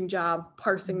amazing job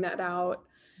parsing that out.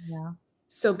 Yeah.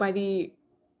 So by the,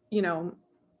 you know,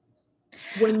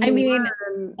 when you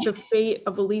learn the fate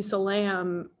of Elisa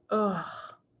Lam,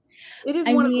 it is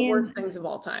one of the worst things of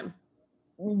all time.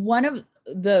 One of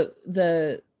the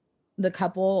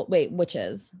couple, wait, which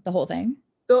is the whole thing?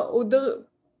 The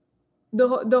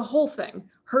whole thing.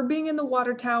 Her being in the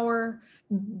water tower,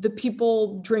 the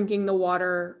people drinking the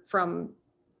water from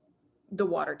the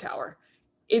water tower.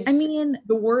 It's the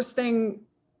worst thing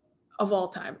of all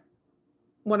time.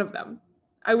 One of them.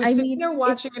 I was sitting there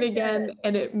watching it again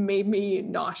and it made me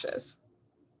nauseous.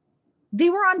 They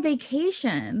were on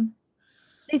vacation.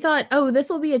 They thought, oh, this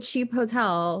will be a cheap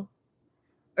hotel,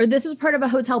 or this was part of a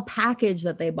hotel package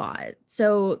that they bought.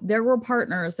 So there were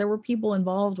partners, there were people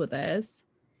involved with this.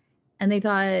 And they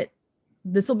thought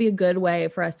this will be a good way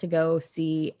for us to go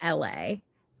see LA.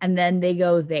 And then they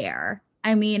go there.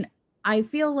 I mean, I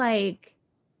feel like,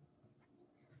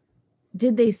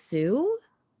 did they sue?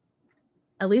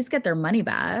 At least get their money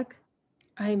back.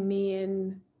 I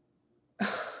mean,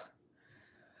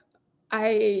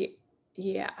 I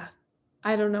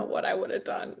don't know what I would have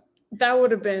done. That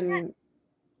would have been,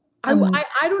 I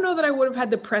don't know that I would have had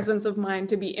the presence of mind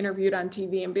to be interviewed on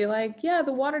TV and be like, yeah,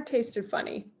 the water tasted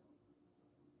funny.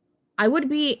 I would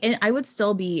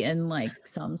still be in like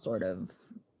some sort of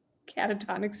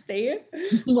catatonic state.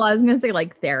 Well, I was gonna say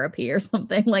like therapy or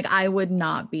something. Like I would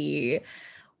not be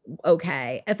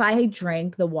okay if I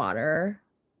drank the water.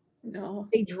 No,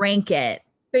 they drank it.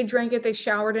 They drank it. They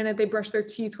showered in it. They brushed their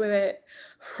teeth with it.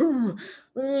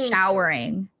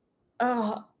 Showering.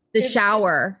 The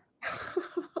shower.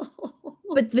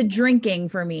 But the drinking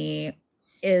for me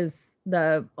is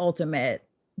the ultimate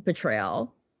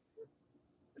betrayal.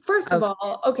 First of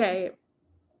all, okay.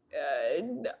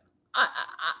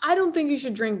 I don't think you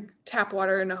should drink tap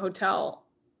water in a hotel.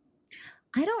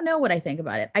 I don't know what I think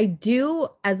about it. I do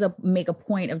make a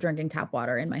point of drinking tap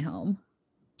water in my home.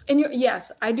 And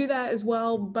yes, I do that as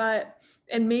well. But,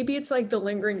 and maybe it's like the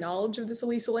lingering knowledge of this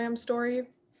Elisa Lam story.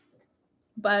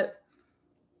 But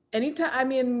anytime, I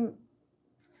mean,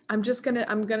 I'm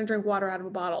gonna drink water out of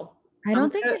a bottle. I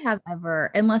don't think I have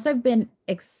ever, unless I've been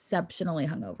exceptionally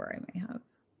hungover, I may have.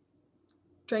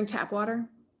 Drank tap water?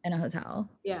 In a hotel.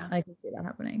 Yeah. I can see that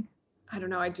happening. I don't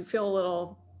know. I do feel a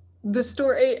little, the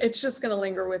story, it's just going to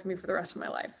linger with me for the rest of my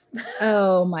life.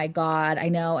 Oh my God. I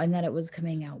know. And then it was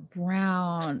coming out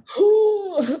brown.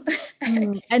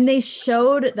 And they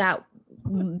showed that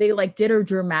they like did a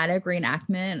dramatic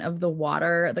reenactment of the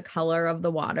water, the color of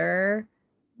the water.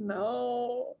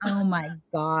 No. Oh my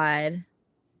God.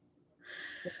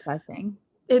 Disgusting.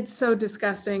 It's so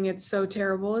disgusting. It's so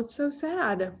terrible. It's so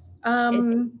sad.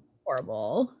 It's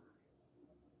horrible.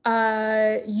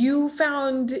 You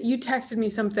texted me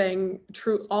something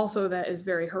true also that is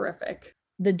very horrific.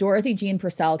 The Dorothy Jean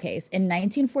Purcell case. In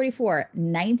 1944,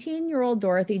 19-year-old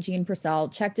Dorothy Jean Purcell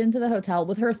checked into the hotel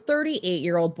with her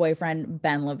 38-year-old boyfriend,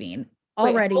 Ben Levine.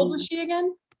 Already. Wait, how old was she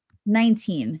again?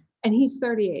 19. And he's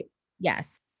 38.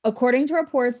 Yes. According to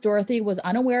reports, Dorothy was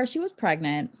unaware she was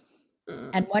pregnant.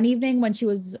 And one evening when she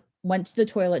went to the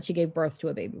toilet, she gave birth to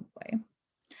a baby boy.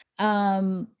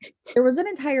 There was an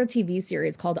entire TV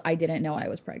series called I Didn't Know I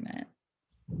Was Pregnant.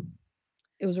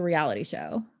 It was a reality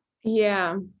show.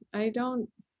 Yeah,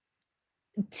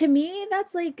 to me,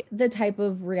 that's like the type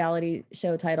of reality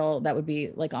show title that would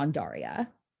be like on Daria.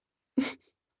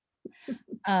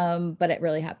 But it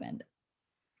really happened.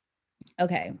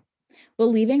 Okay.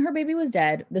 Believing her baby was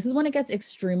dead. This is when it gets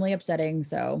extremely upsetting.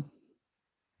 So,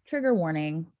 trigger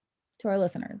warning to our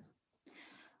listeners.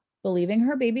 Believing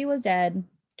her baby was dead,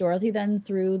 Dorothy then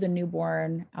threw the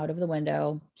newborn out of the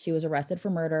window. She was arrested for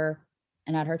murder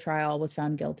and at her trial was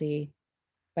found guilty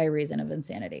by reason of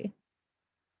insanity.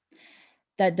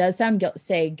 That does sound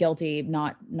say guilty,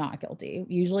 not guilty.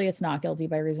 Usually it's not guilty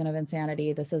by reason of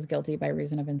insanity. This is guilty by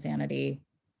reason of insanity.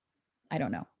 I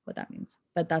don't know what that means,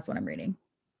 but that's what I'm reading.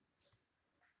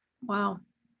 Wow.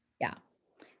 Yeah.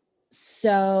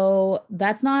 So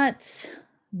that's not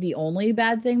the only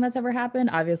bad thing that's ever happened.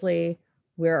 Obviously,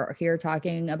 we're here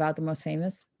talking about the most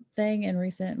famous thing in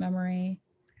recent memory.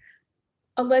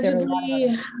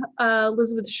 Allegedly,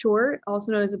 Elizabeth Short,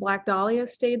 also known as the Black Dahlia,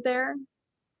 stayed there.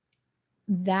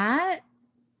 That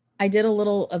I did a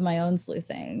little of my own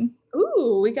sleuthing.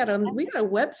 Ooh, we got a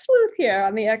web sleuth here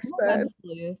on the expert.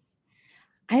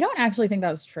 I don't actually think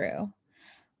that was true.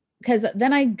 Because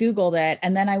then I Googled it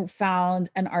and then I found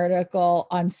an article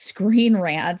on Screen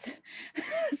Rant.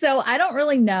 So I don't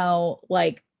really know,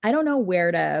 like, I don't know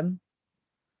where to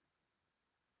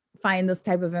find this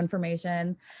type of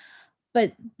information,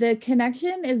 but the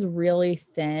connection is really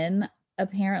thin.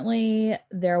 Apparently,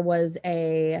 there was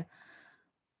a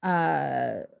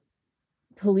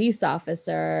police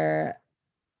officer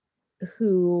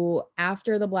who,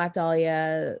 after the Black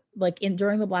Dahlia,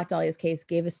 during the Black Dahlia's case,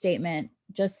 gave a statement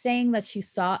just saying that she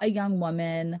saw a young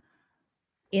woman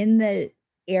in the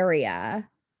area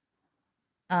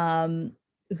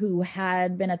who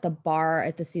had been at the bar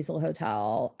at the Cecil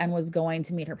Hotel and was going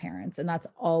to meet her parents. And that's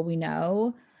all we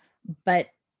know. But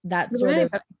that sort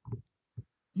of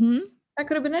that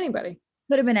could have been anybody.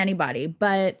 Could have been anybody,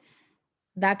 but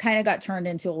that kind of got turned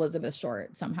into Elizabeth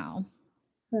Short somehow.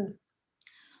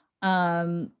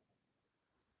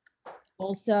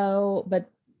 Also,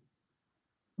 but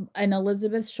an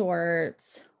Elizabeth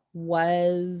Short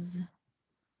was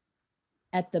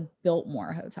at the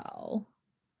Biltmore Hotel,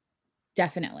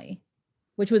 definitely,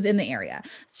 which was in the area.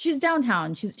 She's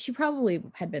downtown. She probably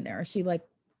had been there. She like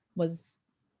was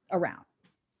around.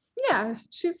 Yeah,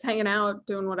 she's hanging out,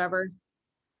 doing whatever.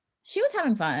 She was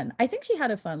having fun. I think she had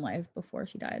a fun life before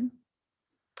she died.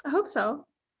 I hope so.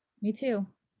 Me too.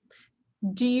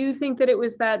 Do you think that it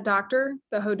was that doctor,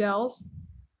 the Hodels?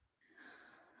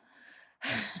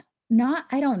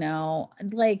 I don't know.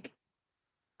 Like,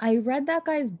 I read that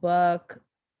guy's book.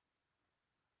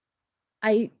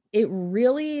 It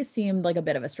really seemed like a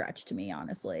bit of a stretch to me,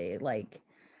 honestly. Like,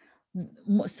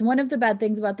 one of the bad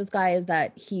things about this guy is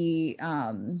that he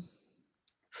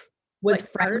was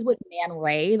friends with Man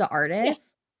Ray, the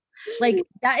artist. Yeah. Like,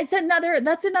 that's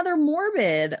another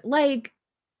morbid. Like,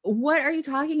 what are you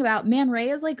talking about? Man Ray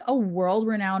is like a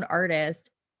world-renowned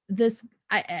artist.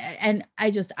 I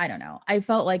don't know. I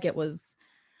felt like it was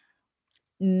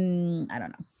I don't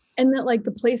know. And that like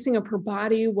the placing of her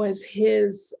body was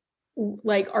his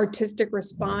like artistic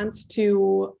response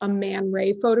to a Man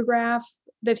Ray photograph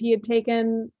that he had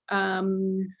taken.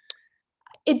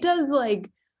 It does, like,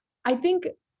 I think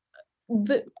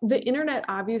the internet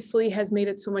obviously has made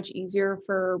it so much easier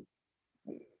for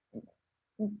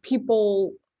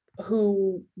people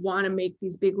who want to make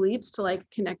these big leaps to like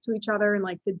connect to each other, and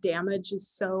like the damage is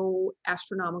so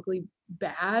astronomically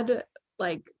bad.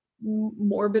 Like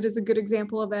Morbid is a good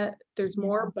example of it. There's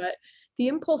more, but the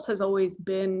impulse has always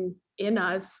been in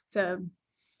us to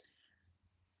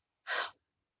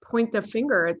point the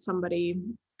finger at somebody,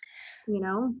 you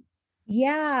know?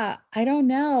 Yeah, I don't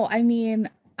know. I mean,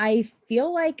 I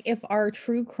feel like if our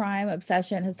true crime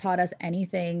obsession has taught us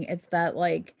anything, it's that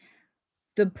like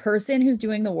the person who's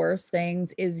doing the worst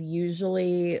things is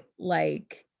usually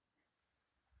like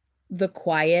the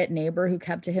quiet neighbor who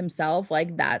kept to himself.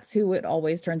 Like that's who it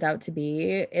always turns out to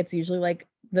be. It's usually like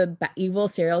the evil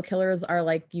serial killers are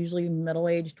like usually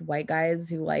middle-aged white guys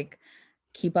who like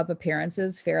keep up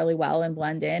appearances fairly well and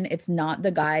blend in. It's not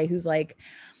the guy who's like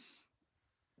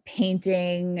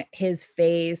painting his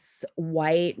face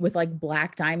white with like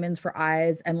black diamonds for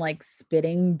eyes and like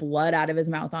spitting blood out of his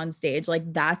mouth on stage.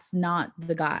 Like that's not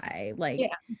the guy. Like, yeah,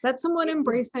 that's someone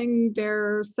embracing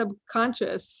their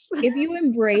subconscious. If you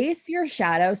embrace your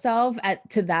shadow self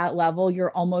to that level,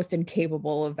 you're almost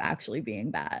incapable of actually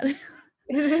being bad.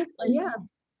 Yeah,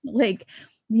 like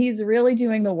he's really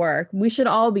doing the work. We should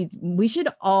all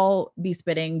be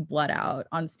spitting blood out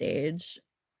on stage,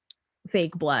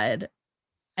 fake blood,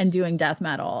 and doing death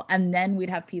metal, and then we'd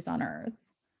have peace on earth.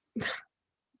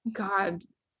 God,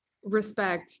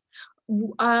 respect.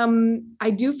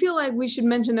 I do feel like we should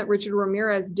mention that Richard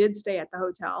Ramirez did stay at the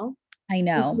hotel. I Since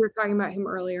know. we were talking about him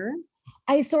earlier.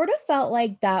 I sort of felt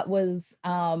like that was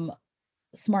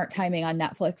smart timing on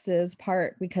Netflix's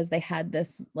part, because they had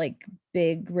this like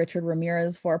big Richard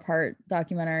Ramirez 4-part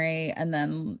documentary, and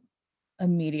then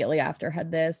immediately after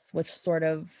had this, which sort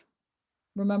of,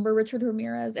 remember Richard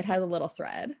Ramirez? It had a little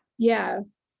thread. Yeah.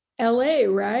 LA,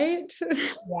 right?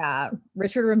 Yeah,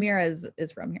 Richard Ramirez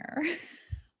is from here.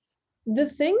 The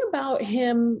thing about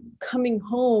him coming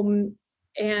home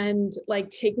and like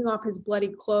taking off his bloody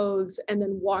clothes and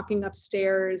then walking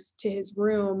upstairs to his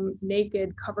room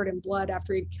naked, covered in blood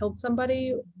after he'd killed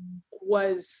somebody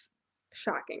was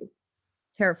shocking.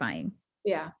 Terrifying.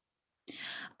 Yeah.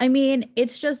 I mean,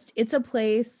 it's a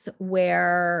place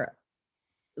where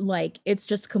like it's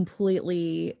just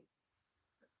completely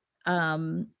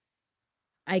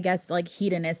I guess like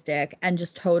hedonistic and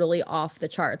just totally off the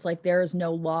charts. Like there's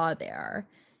no law there.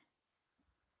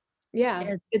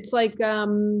 Yeah. It's like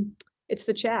it's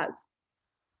the Chaz.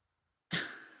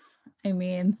 I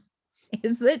mean,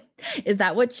 is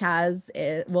that what Chaz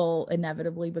will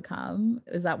inevitably become?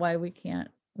 Is that why we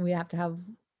have to have,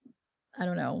 I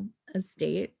don't know, a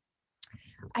state?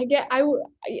 Yeah,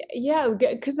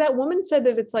 because that woman said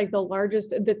that it's like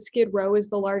that Skid Row is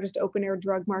the largest open air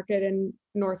drug market in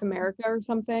North America or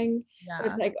something. Yeah.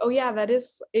 It's like, oh yeah, that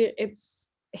is it's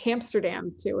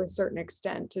Amsterdam to a certain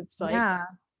extent. It's like, yeah,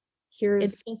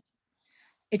 here's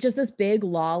it's just this big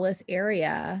lawless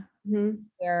area Mhm.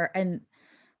 where, and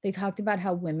they talked about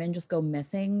how women just go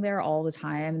missing there all the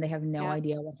time. They have no Yeah.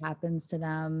 idea what happens to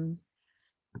them.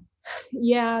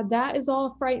 Yeah, that is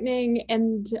all frightening.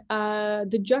 And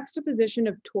the juxtaposition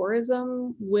of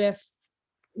tourism with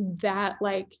that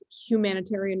like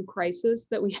humanitarian crisis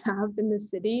that we have in the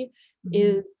city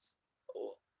is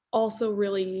also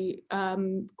really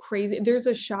crazy. There's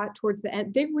a shot towards the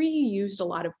end. They reused a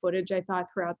lot of footage, I thought,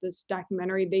 throughout this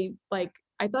documentary.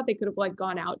 I thought they could have like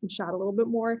gone out and shot a little bit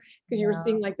more, because you were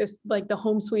seeing like this, like the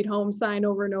home sweet home sign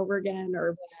over and over again,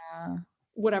 or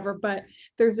whatever. But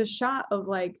there's a shot of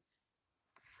like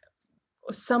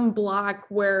some block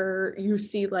where you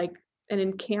see like an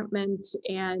encampment,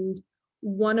 and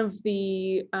one of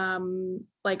the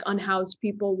like unhoused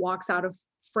people walks out of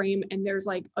frame, and there's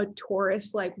like a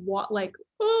tourist like what, like,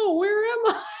 oh, where am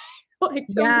I? Like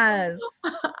Yes.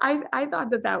 I thought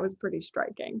that was pretty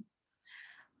striking.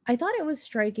 I thought it was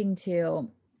striking too.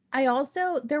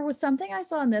 There was something I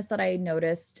saw in this that I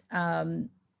noticed I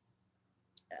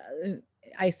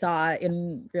saw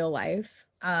in real life.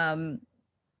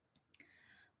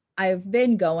 I've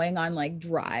been going on like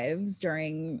drives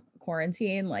during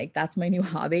quarantine. Like that's my new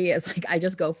hobby, is like I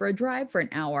just go for a drive for an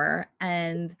hour.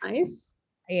 And Nice.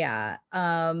 yeah,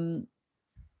 I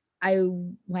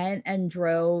went and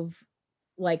drove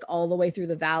like all the way through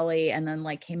the valley, and then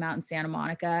like came out in Santa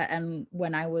Monica. And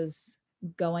when I was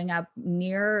going up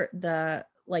near the,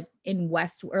 like in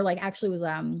West, or like actually was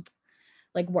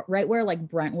like right where like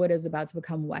Brentwood is about to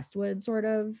become Westwood, sort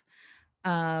of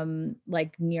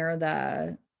like near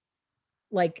the,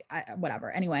 like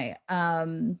whatever. Anyway,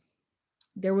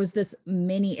 there was this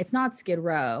mini, it's not Skid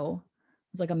Row,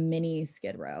 it was like a mini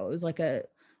Skid Row. It was like a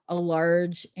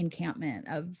large encampment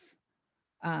of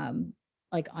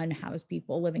like unhoused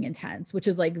people living in tents, which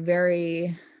is like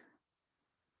very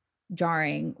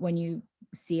jarring when you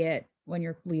see it when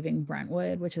you're leaving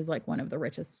Brentwood, which is like one of the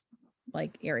richest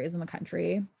like areas in the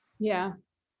country. Yeah.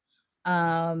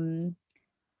 And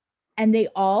they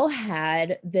all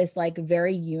had this like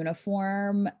very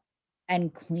uniform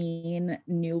and clean,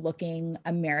 new looking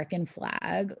American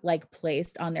flag like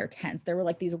placed on their tents. There were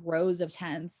like these rows of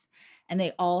tents, and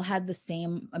they all had the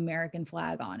same American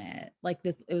flag on it. Like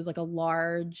this, it was like a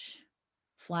large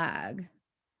flag.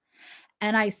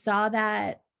 And I saw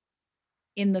that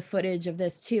in the footage of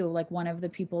this too. Like one of the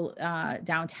people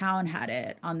downtown had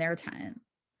it on their tent.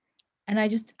 And I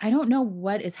don't know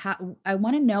what is I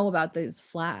want to know about those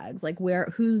flags, like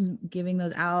who's giving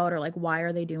those out, or like why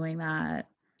are they doing that?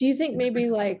 Do you think maybe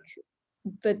like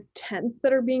the tents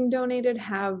that are being donated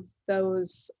have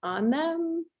those on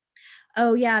them?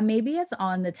 Oh yeah, maybe it's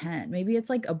on the tent. Maybe it's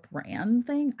like a brand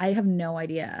thing. I have no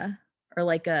idea. Or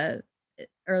like or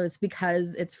it's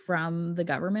because it's from the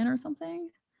government or something.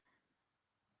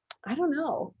 I don't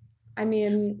know. I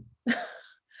mean,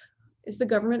 is the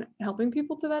government helping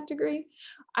people to that degree?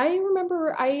 I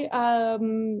remember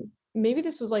maybe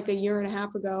this was like a year and a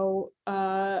half ago.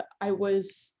 I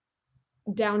was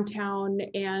downtown,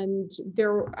 and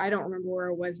I don't remember where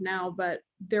it was now, but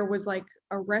there was like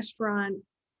a restaurant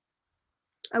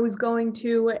I was going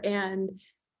to, and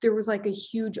there was like a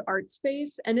huge art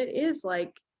space, and it is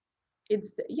like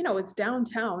it's, you know, it's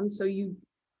downtown, so you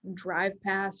drive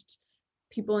past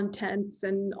people in tents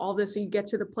and all this, so you get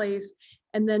to the place,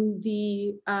 and then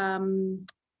the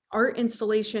art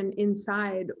installation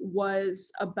inside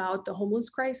was about the homeless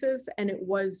crisis, and it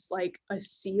was like a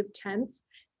sea of tents,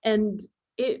 and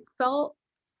it felt,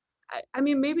 I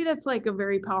mean, maybe that's like a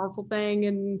very powerful thing,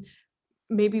 and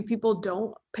maybe people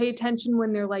don't pay attention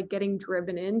when they're like getting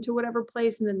driven into whatever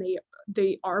place, and then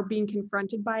they are being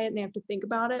confronted by it and they have to think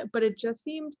about it, but it just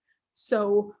seemed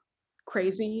so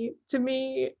crazy to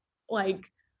me.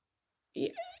 Like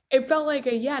it felt like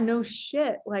a, yeah, no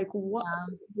shit, like what,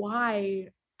 why,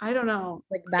 I don't know,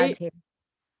 like bad taste.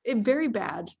 It very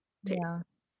bad taste.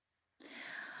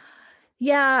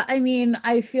 Yeah, I mean,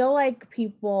 I feel like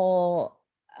people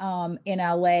in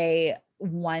LA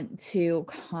want to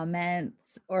comment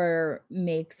or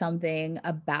make something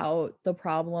about the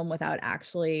problem without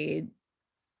actually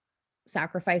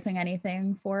sacrificing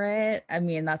anything for it. I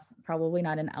mean, that's probably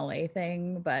not an LA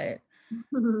thing, but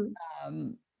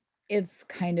it's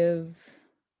kind of,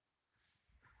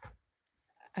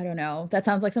 I don't know. That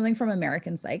sounds like something from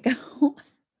American Psycho.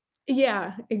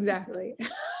 Yeah, exactly.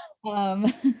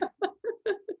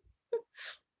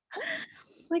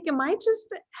 Like,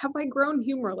 have I grown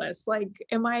humorless? Like,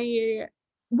 am I?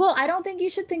 Well, I don't think you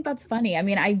should think that's funny. I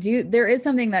mean, there is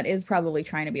something that is probably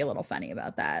trying to be a little funny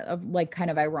about that, of like kind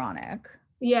of ironic.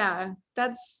 Yeah,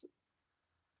 that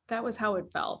was how it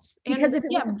felt. Because if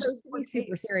it was supposed to be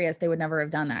super serious, they would never have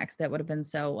done that, because that would have been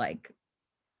so like,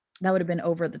 that would have been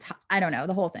over the top. I don't know,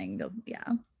 the whole thing.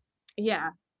 Yeah. Yeah.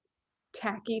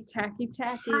 Tacky.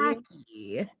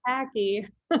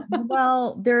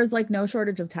 Well, there's like no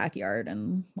shortage of tacky art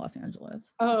in Los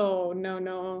Angeles. Oh,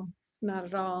 no, not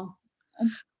at all.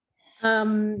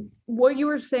 What you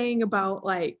were saying about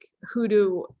like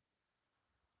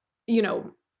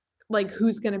like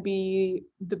who's going to be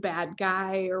the bad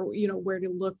guy, or, you know, where to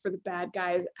look for the bad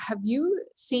guys. Have you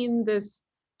seen this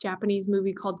Japanese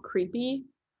movie called Creepy?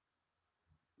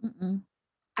 Mm-mm.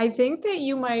 I think that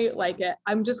you might like it.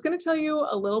 I'm just going to tell you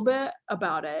a little bit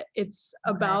about it. It's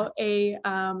about a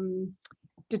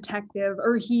detective,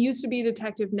 or he used to be a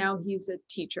detective, now he's a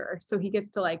teacher, so he gets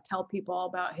to like tell people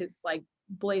about his like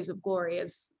blaze of glory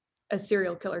as a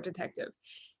serial killer detective.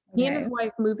 He and his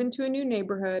wife move into a new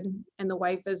neighborhood, and the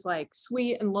wife is like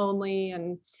sweet and lonely,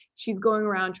 and she's going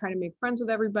around trying to make friends with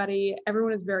everybody.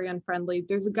 Everyone is very unfriendly.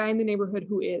 There's a guy in the neighborhood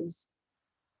who is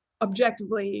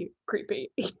objectively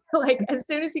creepy. Like, as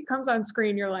soon as he comes on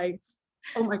screen, you're like,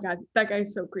 oh my God, that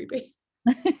guy's so creepy.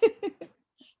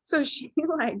 So she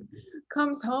like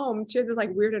comes home, she has this like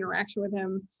weird interaction with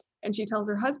him, and she tells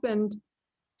her husband,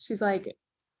 she's like,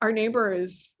 our neighbor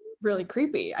is really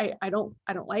creepy. I don't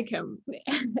like him.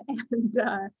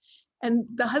 And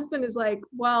the husband is like,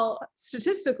 well,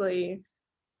 statistically,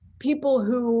 people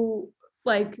who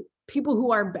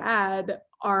are bad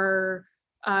are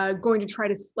going to try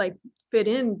to like fit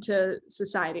into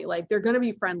society. Like, they're going to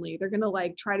be friendly. They're going to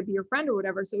like try to be your friend or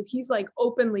whatever. So if he's like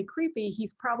openly creepy,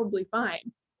 he's probably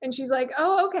fine. And she's like,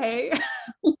 oh, okay.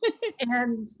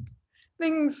 And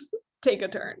things take a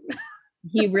turn.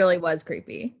 He really was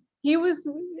creepy.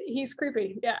 He's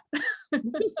creepy. Yeah. But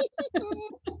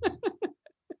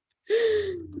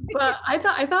I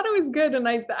thought it was good, and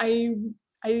I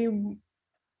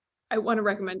want to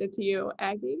recommend it to you,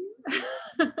 Aggie.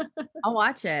 I'll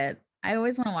watch it. I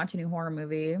always want to watch a new horror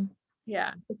movie.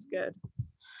 Yeah, it's good.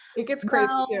 It gets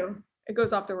crazy too. It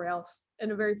goes off the rails in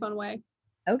a very fun way.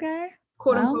 Okay.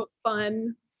 Quote unquote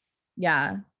fun.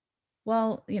 Yeah.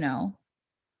 Well, you know,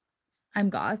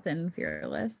 I'm goth and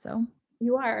fearless, so.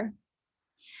 You are.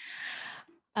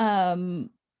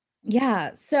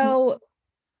 Yeah. So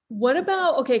what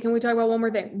about, okay, can we talk about one more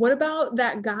thing? What about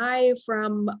that guy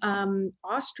from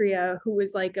Austria who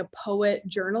was like a poet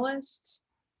journalist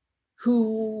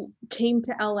who came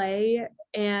to LA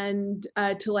and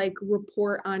to like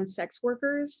report on sex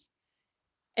workers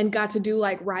and got to do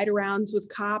like ride arounds with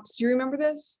cops? Do you remember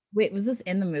this? Wait, was this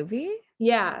in the movie?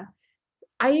 Yeah.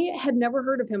 I had never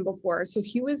heard of him before. So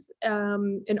he was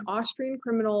an Austrian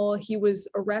criminal. He was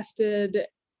arrested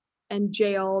and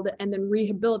jailed and then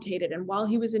rehabilitated. And while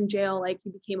he was in jail, like,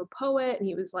 he became a poet, and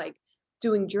he was like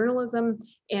doing journalism,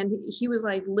 and he was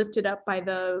like lifted up by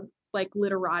the like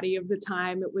literati of the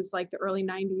time. It was like the early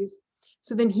 90s.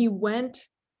 So then he went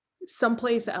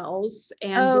someplace else,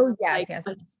 and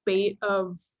a spate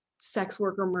of sex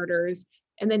worker murders.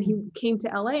 And then he came to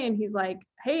LA, and he's like,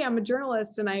 hey, I'm a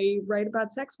journalist and I write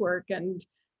about sex work. And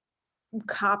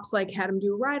cops like had him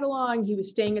do a ride along. He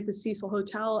was staying at the Cecil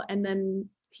Hotel, and then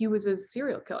he was a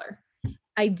serial killer.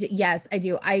 Yes, I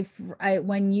do. I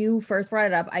when you first brought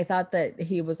it up, I thought that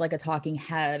he was like a talking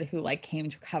head who like came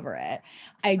to cover it.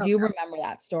 I do remember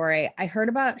that story. I heard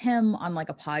about him on like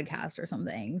a podcast or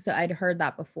something. So I'd heard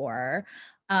that before.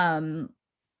 And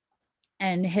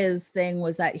his thing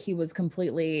was that he was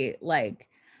completely like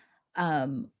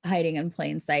hiding in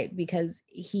plain sight because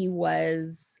he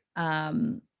was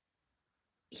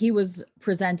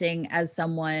presenting as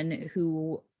someone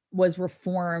who was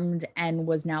reformed and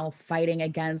was now fighting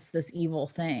against this evil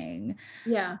thing.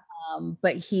 Yeah.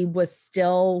 But he was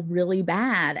still really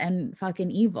bad and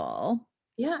fucking evil.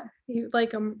 Yeah. He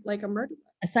like a murderer.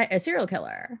 A serial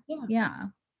killer. Yeah. Yeah.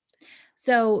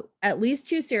 So at least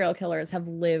 2 serial killers have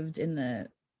lived in the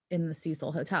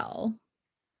Cecil Hotel.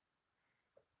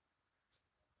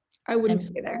 I wouldn't And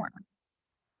stay there. more.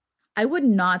 I would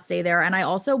not stay there. And I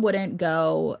also wouldn't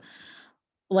go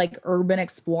like urban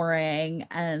exploring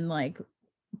and like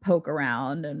poke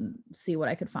around and see what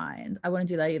I could find. I wouldn't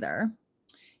do that either.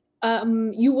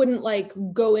 You wouldn't like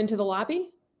go into the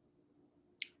lobby?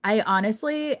 I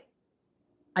honestly,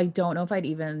 I don't know if I'd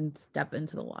even step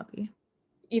into the lobby.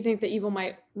 You think the evil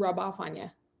might rub off on you?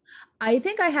 I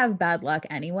think I have bad luck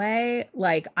anyway.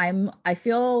 Like I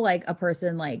feel like a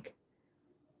person like,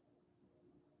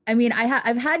 I mean,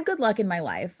 I've had good luck in my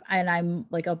life and I'm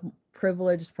like a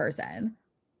privileged person.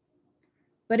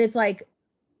 But it's like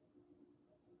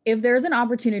if there's an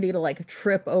opportunity to like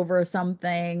trip over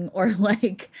something or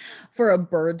like for a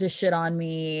bird to shit on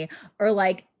me or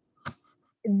like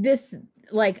this,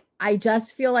 like I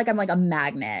just feel like I'm like a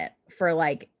magnet for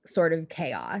like sort of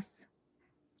chaos.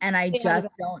 And I just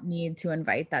don't need to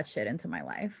invite that shit into my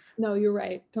life. No, you're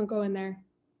right. Don't go in there.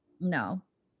 No.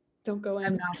 Don't go in.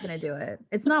 I'm not going to do it.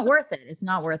 It's not worth it. It's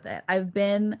not worth it. I've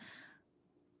been,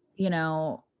 you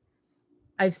know,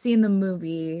 I've seen the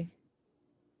movie.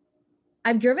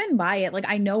 I've driven by it. Like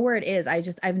I know where it is.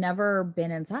 I've never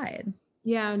been inside.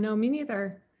 Yeah, no, me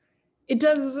neither. It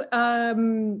is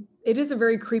a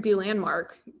very creepy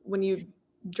landmark when you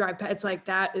drive past. It's like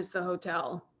that is the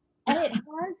hotel. And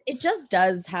it just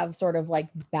does have sort of like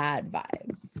bad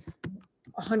vibes.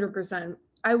 100%.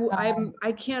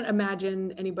 I can't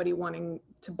imagine anybody wanting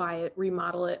to buy it,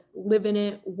 remodel it, live in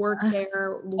it, work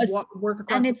there, work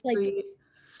across and the it's street. Like,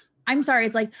 I'm sorry,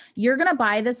 it's like you're gonna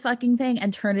buy this fucking thing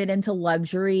and turn it into a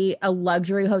luxury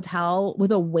hotel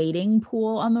with a waiting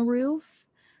pool on the roof.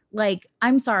 Like,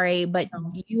 I'm sorry, but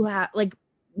you have like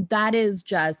that is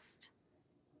just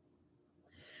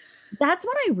that's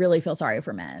when I really feel sorry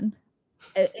for men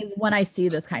is when I see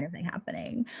this kind of thing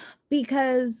happening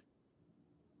because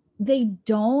they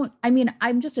don't, I mean,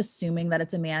 I'm just assuming that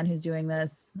it's a man who's doing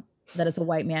this, that it's a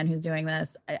white man who's doing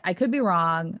this. I could be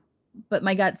wrong, but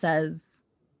my gut says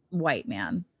white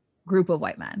man, group of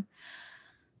white men.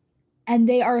 And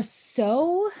they are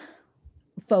so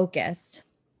focused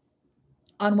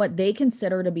on what they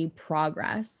consider to be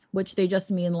progress, which they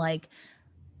just mean like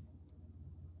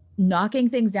knocking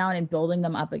things down and building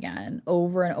them up again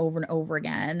over and over and over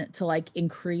again to like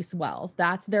increase wealth.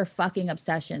 That's their fucking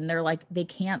obsession. They're like, they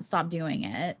can't stop doing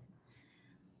it.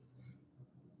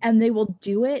 And they will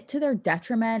do it to their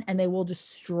detriment and they will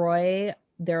destroy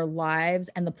their lives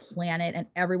and the planet and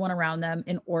everyone around them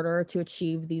in order to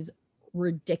achieve these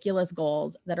ridiculous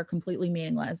goals that are completely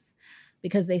meaningless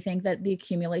because they think that the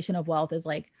accumulation of wealth is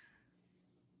like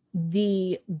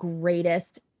the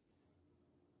greatest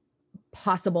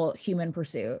possible human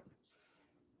pursuit.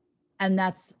 And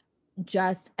that's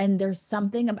just, and there's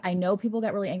something, I know people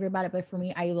get really angry about it, but for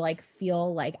me, I like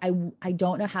feel like I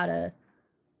don't know how to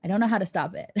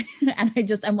stop it. And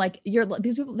I'm like,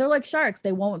 these people, they're like sharks.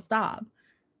 They won't stop.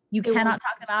 You cannot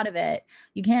talk them out of it.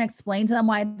 You can't explain to them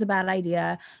why it's a bad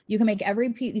idea. You can make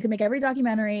every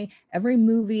documentary, every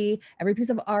movie, every piece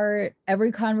of art,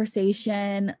 every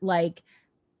conversation. Like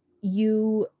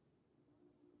you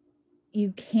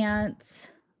can't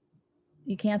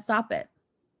stop it.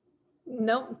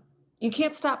 Nope. You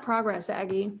can't stop progress,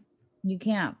 Aggie. You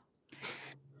can't.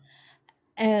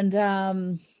 And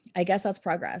I guess that's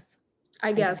progress.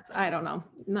 I guess. I don't know.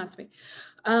 Not to me.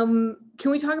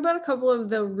 Can we talk about a couple of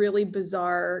the really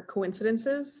bizarre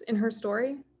coincidences in her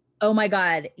story? Oh my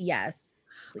God. Yes.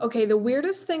 Please. Okay. The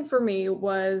weirdest thing for me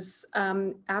was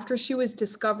after she was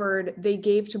discovered, they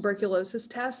gave tuberculosis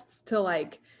tests to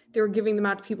like, they were giving them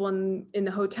out to people in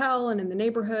the hotel and in the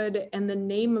neighborhood. And the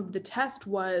name of the test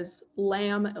was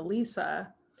Lamb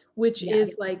Elisa, which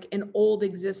is like an old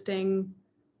existing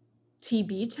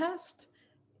TB test.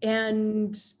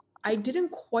 And I didn't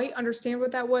quite understand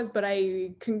what that was, but I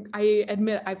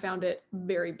admit I found it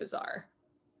very bizarre.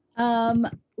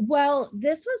 Well,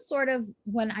 this was sort of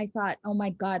when I thought, oh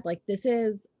my God, like this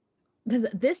is because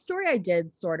this story I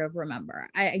did sort of remember.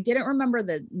 I didn't remember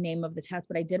the name of the test,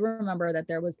 but I did remember that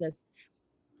there was this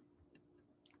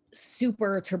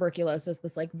super tuberculosis,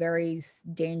 this like very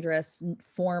dangerous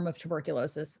form of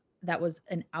tuberculosis that was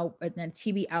a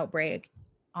TB outbreak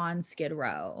on Skid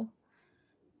Row.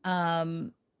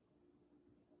 And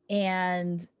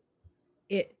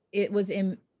it was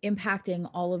impacting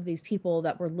all of these people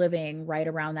that were living right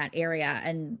around that area,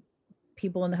 and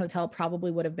people in the hotel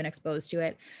probably would have been exposed to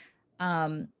it.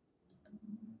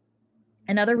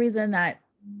 Another reason that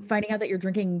finding out that you're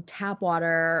drinking tap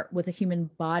water with a human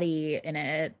body in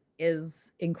it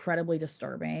is incredibly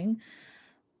disturbing.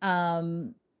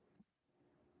 And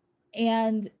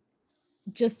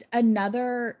just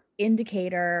another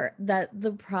indicator that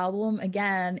the problem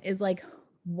again is like,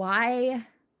 why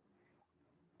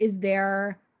is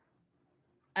there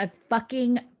a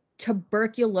fucking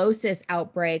tuberculosis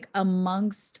outbreak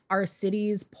amongst our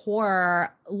city's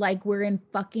poor, like we're in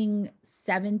fucking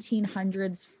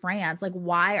 1700s France? Like,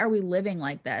 why are we living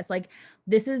like this? Like,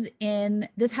 this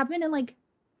happened in like,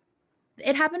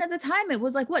 it happened at the time. It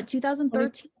was like what,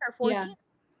 2013 or 14? Yeah,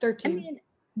 13. I mean,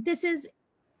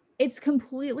 it's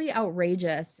completely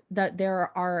outrageous that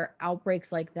there are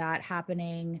outbreaks like that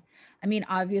happening. I mean,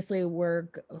 obviously we're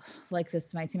like,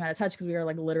 this might seem out of touch because we are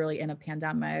like literally in a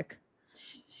pandemic.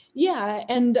 Yeah,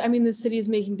 and I mean, the city is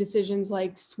making decisions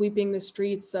like sweeping the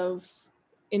streets of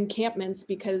encampments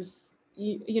because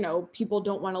you know, people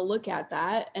don't want to look at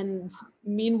that, and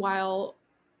meanwhile,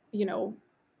 you know,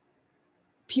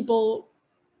 people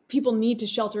need to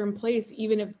shelter in place,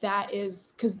 even if that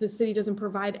is because the city doesn't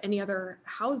provide any other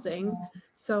housing.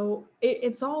 So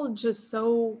it's all just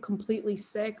so completely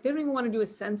sick. They don't even want to do a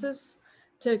census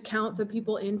to count the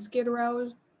people in Skid Row.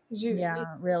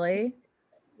 Yeah, really?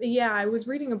 Yeah, I was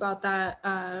reading about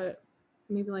that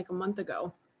maybe like a month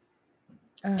ago.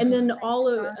 And then all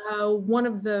of one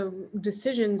of the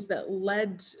decisions that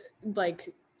led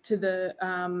like to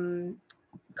the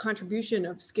contribution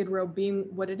of Skid Row being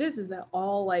what it is that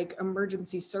all like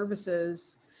emergency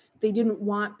services, they didn't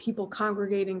want people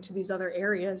congregating to these other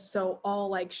areas. So all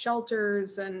like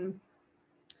shelters and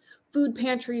food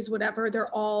pantries, whatever,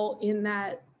 they're all in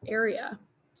that area.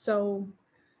 So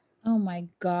oh my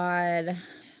God,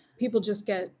 people just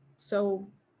get so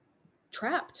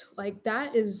trapped. Like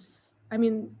that is, I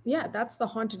mean, yeah, that's the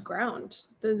haunted ground.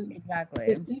 exactly.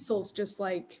 The Cecil's just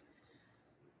like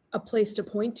a place to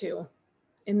point to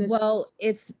in this. Well,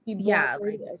 it's yeah, like,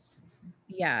 radius.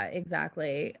 yeah,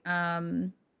 exactly.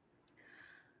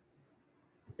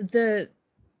 The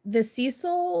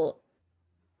Cecil,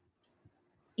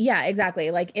 yeah,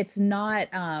 exactly. Like it's not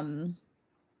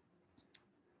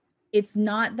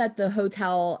that the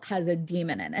hotel has a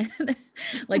demon in it.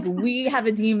 Like we have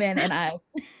a demon in us.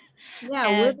 Yeah,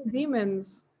 and, we're the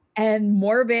demons. And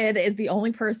Morbid is the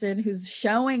only person who's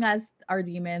showing us our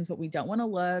demons, but we don't want to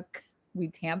look. We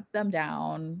tamp them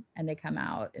down and they come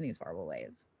out in these horrible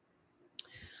ways.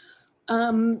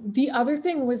 The other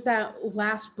thing was that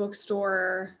last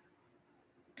bookstore.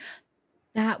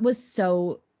 That was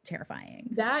so terrifying.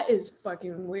 That is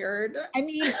fucking weird. I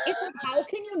mean, it's like, how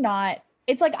can you not?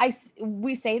 It's like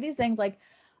we say these things like,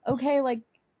 okay, like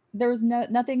there's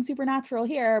nothing supernatural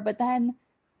here, but then,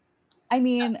 I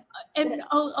mean, and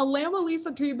a Lamb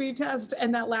Elisa TB test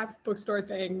and that last bookstore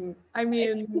thing. I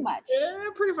mean, too much.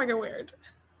 Pretty fucking weird.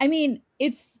 I mean,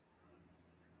 it's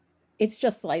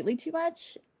just slightly too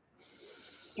much.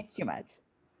 It's too much.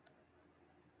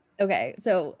 Okay,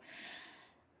 so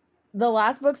the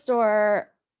last bookstore,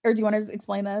 or do you want to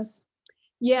explain this?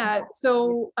 Yeah,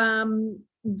 so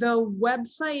the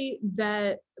website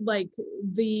that like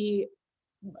the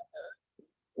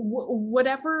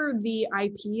whatever the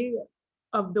IP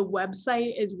of the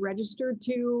website is registered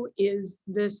to is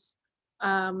this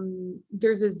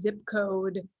there's a zip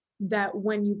code that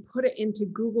when you put it into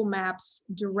Google Maps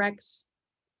directs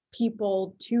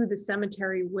people to the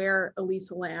cemetery where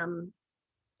Elisa Lam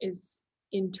is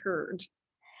interred.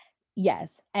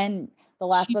 Yes, and the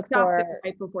last She bookstore stopped it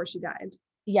right before she died.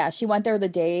 Yeah, she went there the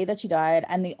day that she died,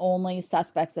 and the only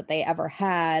suspects that they ever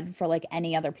had for like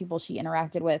any other people she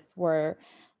interacted with were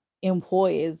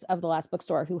employees of the last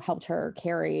bookstore who helped her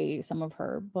carry some of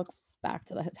her books back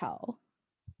to the hotel.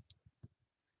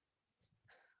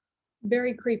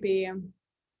 Very creepy.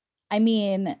 I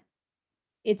mean,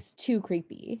 it's too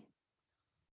creepy.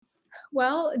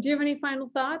 Well, do you have any final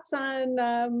thoughts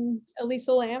on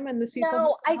Elisa Lam and the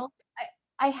Cecil? No,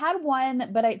 I had one,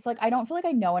 but it's like I don't feel like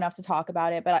I know enough to talk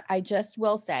about it, but I just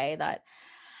will say that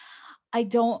I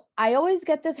always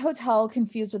get this hotel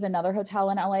confused with another hotel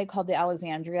in LA called the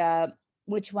Alexandria,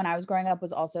 which when I was growing up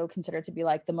was also considered to be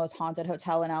like the most haunted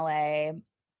hotel in LA.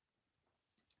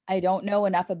 I don't know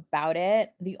enough about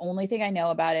it. The only thing I know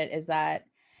about it is that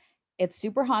it's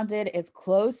super haunted. It's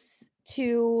close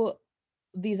to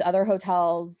these other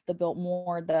hotels, the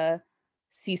Biltmore, the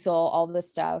Cecil, all this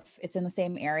stuff. It's in the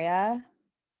same area.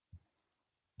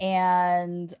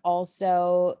 And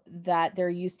also that there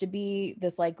used to be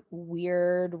this like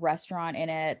weird restaurant in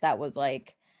it that was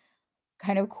like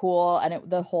kind of cool,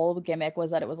 and the whole gimmick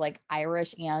was that it was like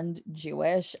Irish and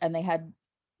Jewish, and they had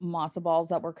matzo balls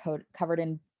that were covered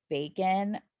in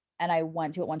bacon, and I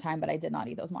went to it one time, but I did not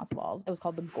eat those matzo balls. It was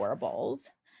called the Gore Bowls.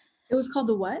 It was called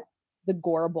the what? The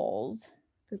Gore Bowls.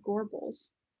 The Gore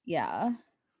Bowls. Yeah.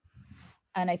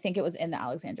 And I think it was in the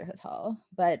Alexandria Hotel,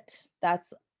 but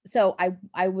that's so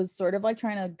I was sort of like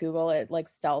trying to Google it, like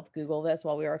stealth Google this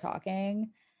while we were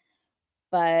talking,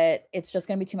 but it's just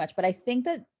gonna be too much. But I think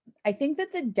that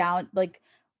the down, like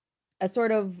a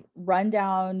sort of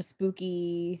rundown,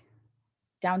 spooky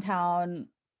downtown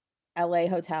LA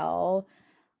hotel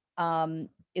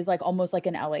is like almost like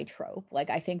an LA trope. Like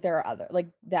I think there are other, like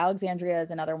the Alexandria is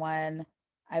another one.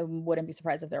 I wouldn't be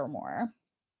surprised if there were more.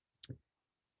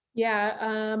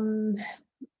 Yeah,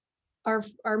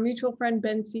 our mutual friend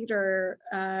Ben Cedar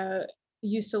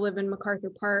used to live in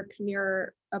MacArthur Park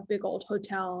near a big old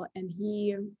hotel, and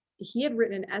he had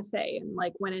written an essay and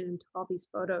like went in and took all these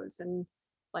photos and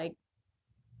like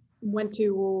went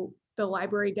to the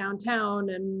library downtown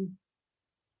and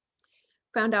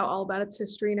found out all about its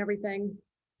history and everything.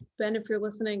 Ben, if you're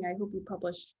listening, I hope you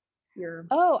publish your.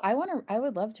 Oh, I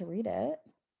would love to read it.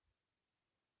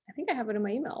 I think I have it in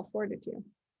my email. I'll forward it to you.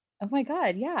 Oh my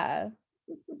God, yeah.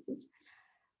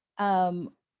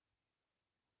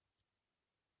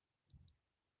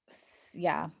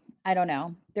 Yeah, I don't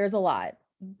know. There's a lot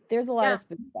of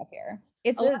spooky stuff here.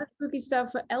 It's a lot of spooky stuff.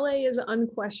 LA is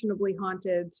unquestionably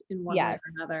haunted in one way or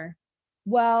another.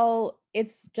 Well,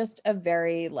 it's just a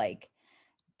very like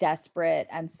desperate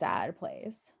and sad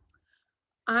place.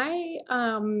 I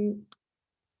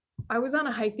was on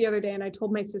a hike the other day and I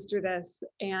told my sister this,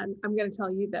 and I'm going to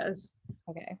tell you this.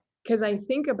 Okay. Because I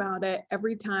think about it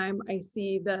every time I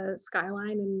see the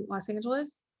skyline in Los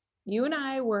Angeles. You and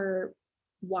I were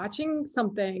watching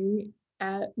something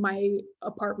at my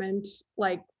apartment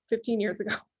like 15 years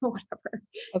ago or whatever.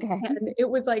 Okay. And it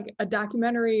was like a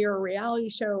documentary or a reality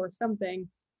show or something.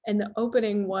 And the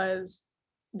opening was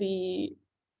the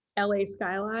LA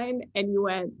skyline, and you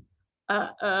went,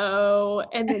 uh-oh,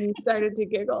 and then you started to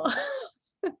giggle.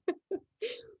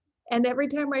 And every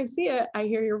time I see it, I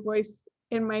hear your voice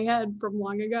in my head from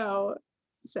long ago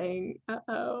saying,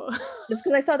 uh-oh. Just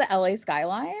because I saw the LA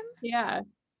skyline? Yeah.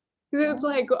 Because it's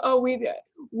like, oh, we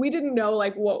didn't know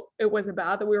like what it was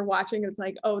about that we were watching. It's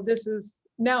like, oh, this is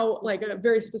now like a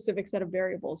very specific set of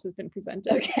variables has been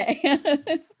presented. Okay.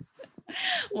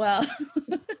 Well.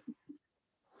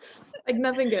 Like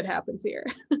nothing good happens here.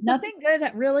 Nothing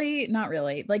good, really, not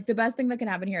really. Like the best thing that can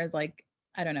happen here is like,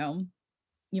 I don't know,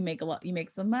 you make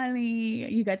some money,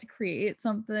 you get to create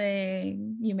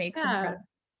something, you make some friends.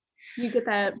 You get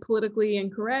that politically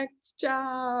incorrect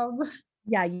job.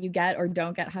 Yeah, you get or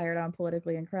don't get hired on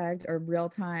politically incorrect or real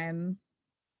time.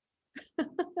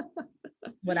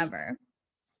 Whatever.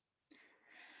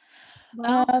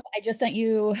 Well, I just sent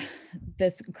you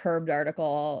this Curbed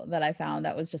article that I found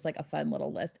that was just like a fun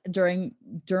little list during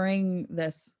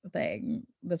this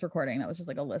recording. That was just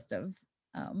like a list of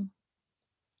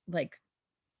like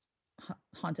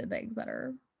haunted things that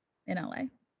are in LA.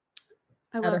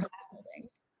 Other haunted things.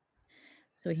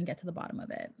 So we can get to the bottom of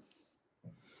it.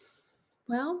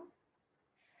 Well,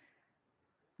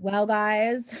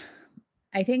 guys,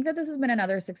 I think that this has been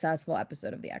another successful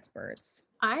episode of The Experts.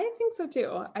 I think so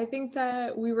too. I think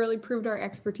that we really proved our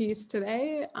expertise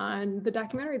today on the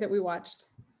documentary that we watched.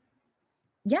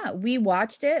 Yeah, we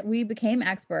watched it. We became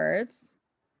experts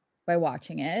by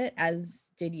watching it,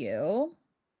 as did you.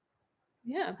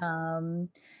 Yeah. And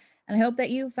I hope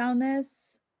that you found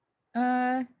this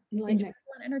enjoyable and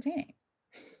entertaining.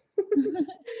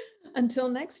 Until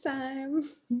next time.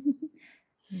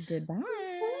 Goodbye.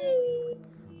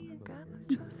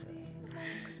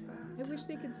 I wish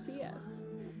they could see us.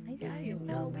 Yeah, you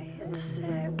know me, it's sick,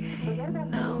 ain't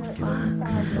no fun.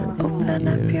 Open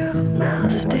up your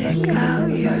mouth, stick out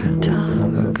your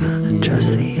tongue. We're gonna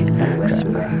trust the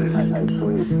expert.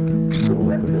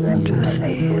 Trust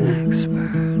the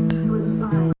expert.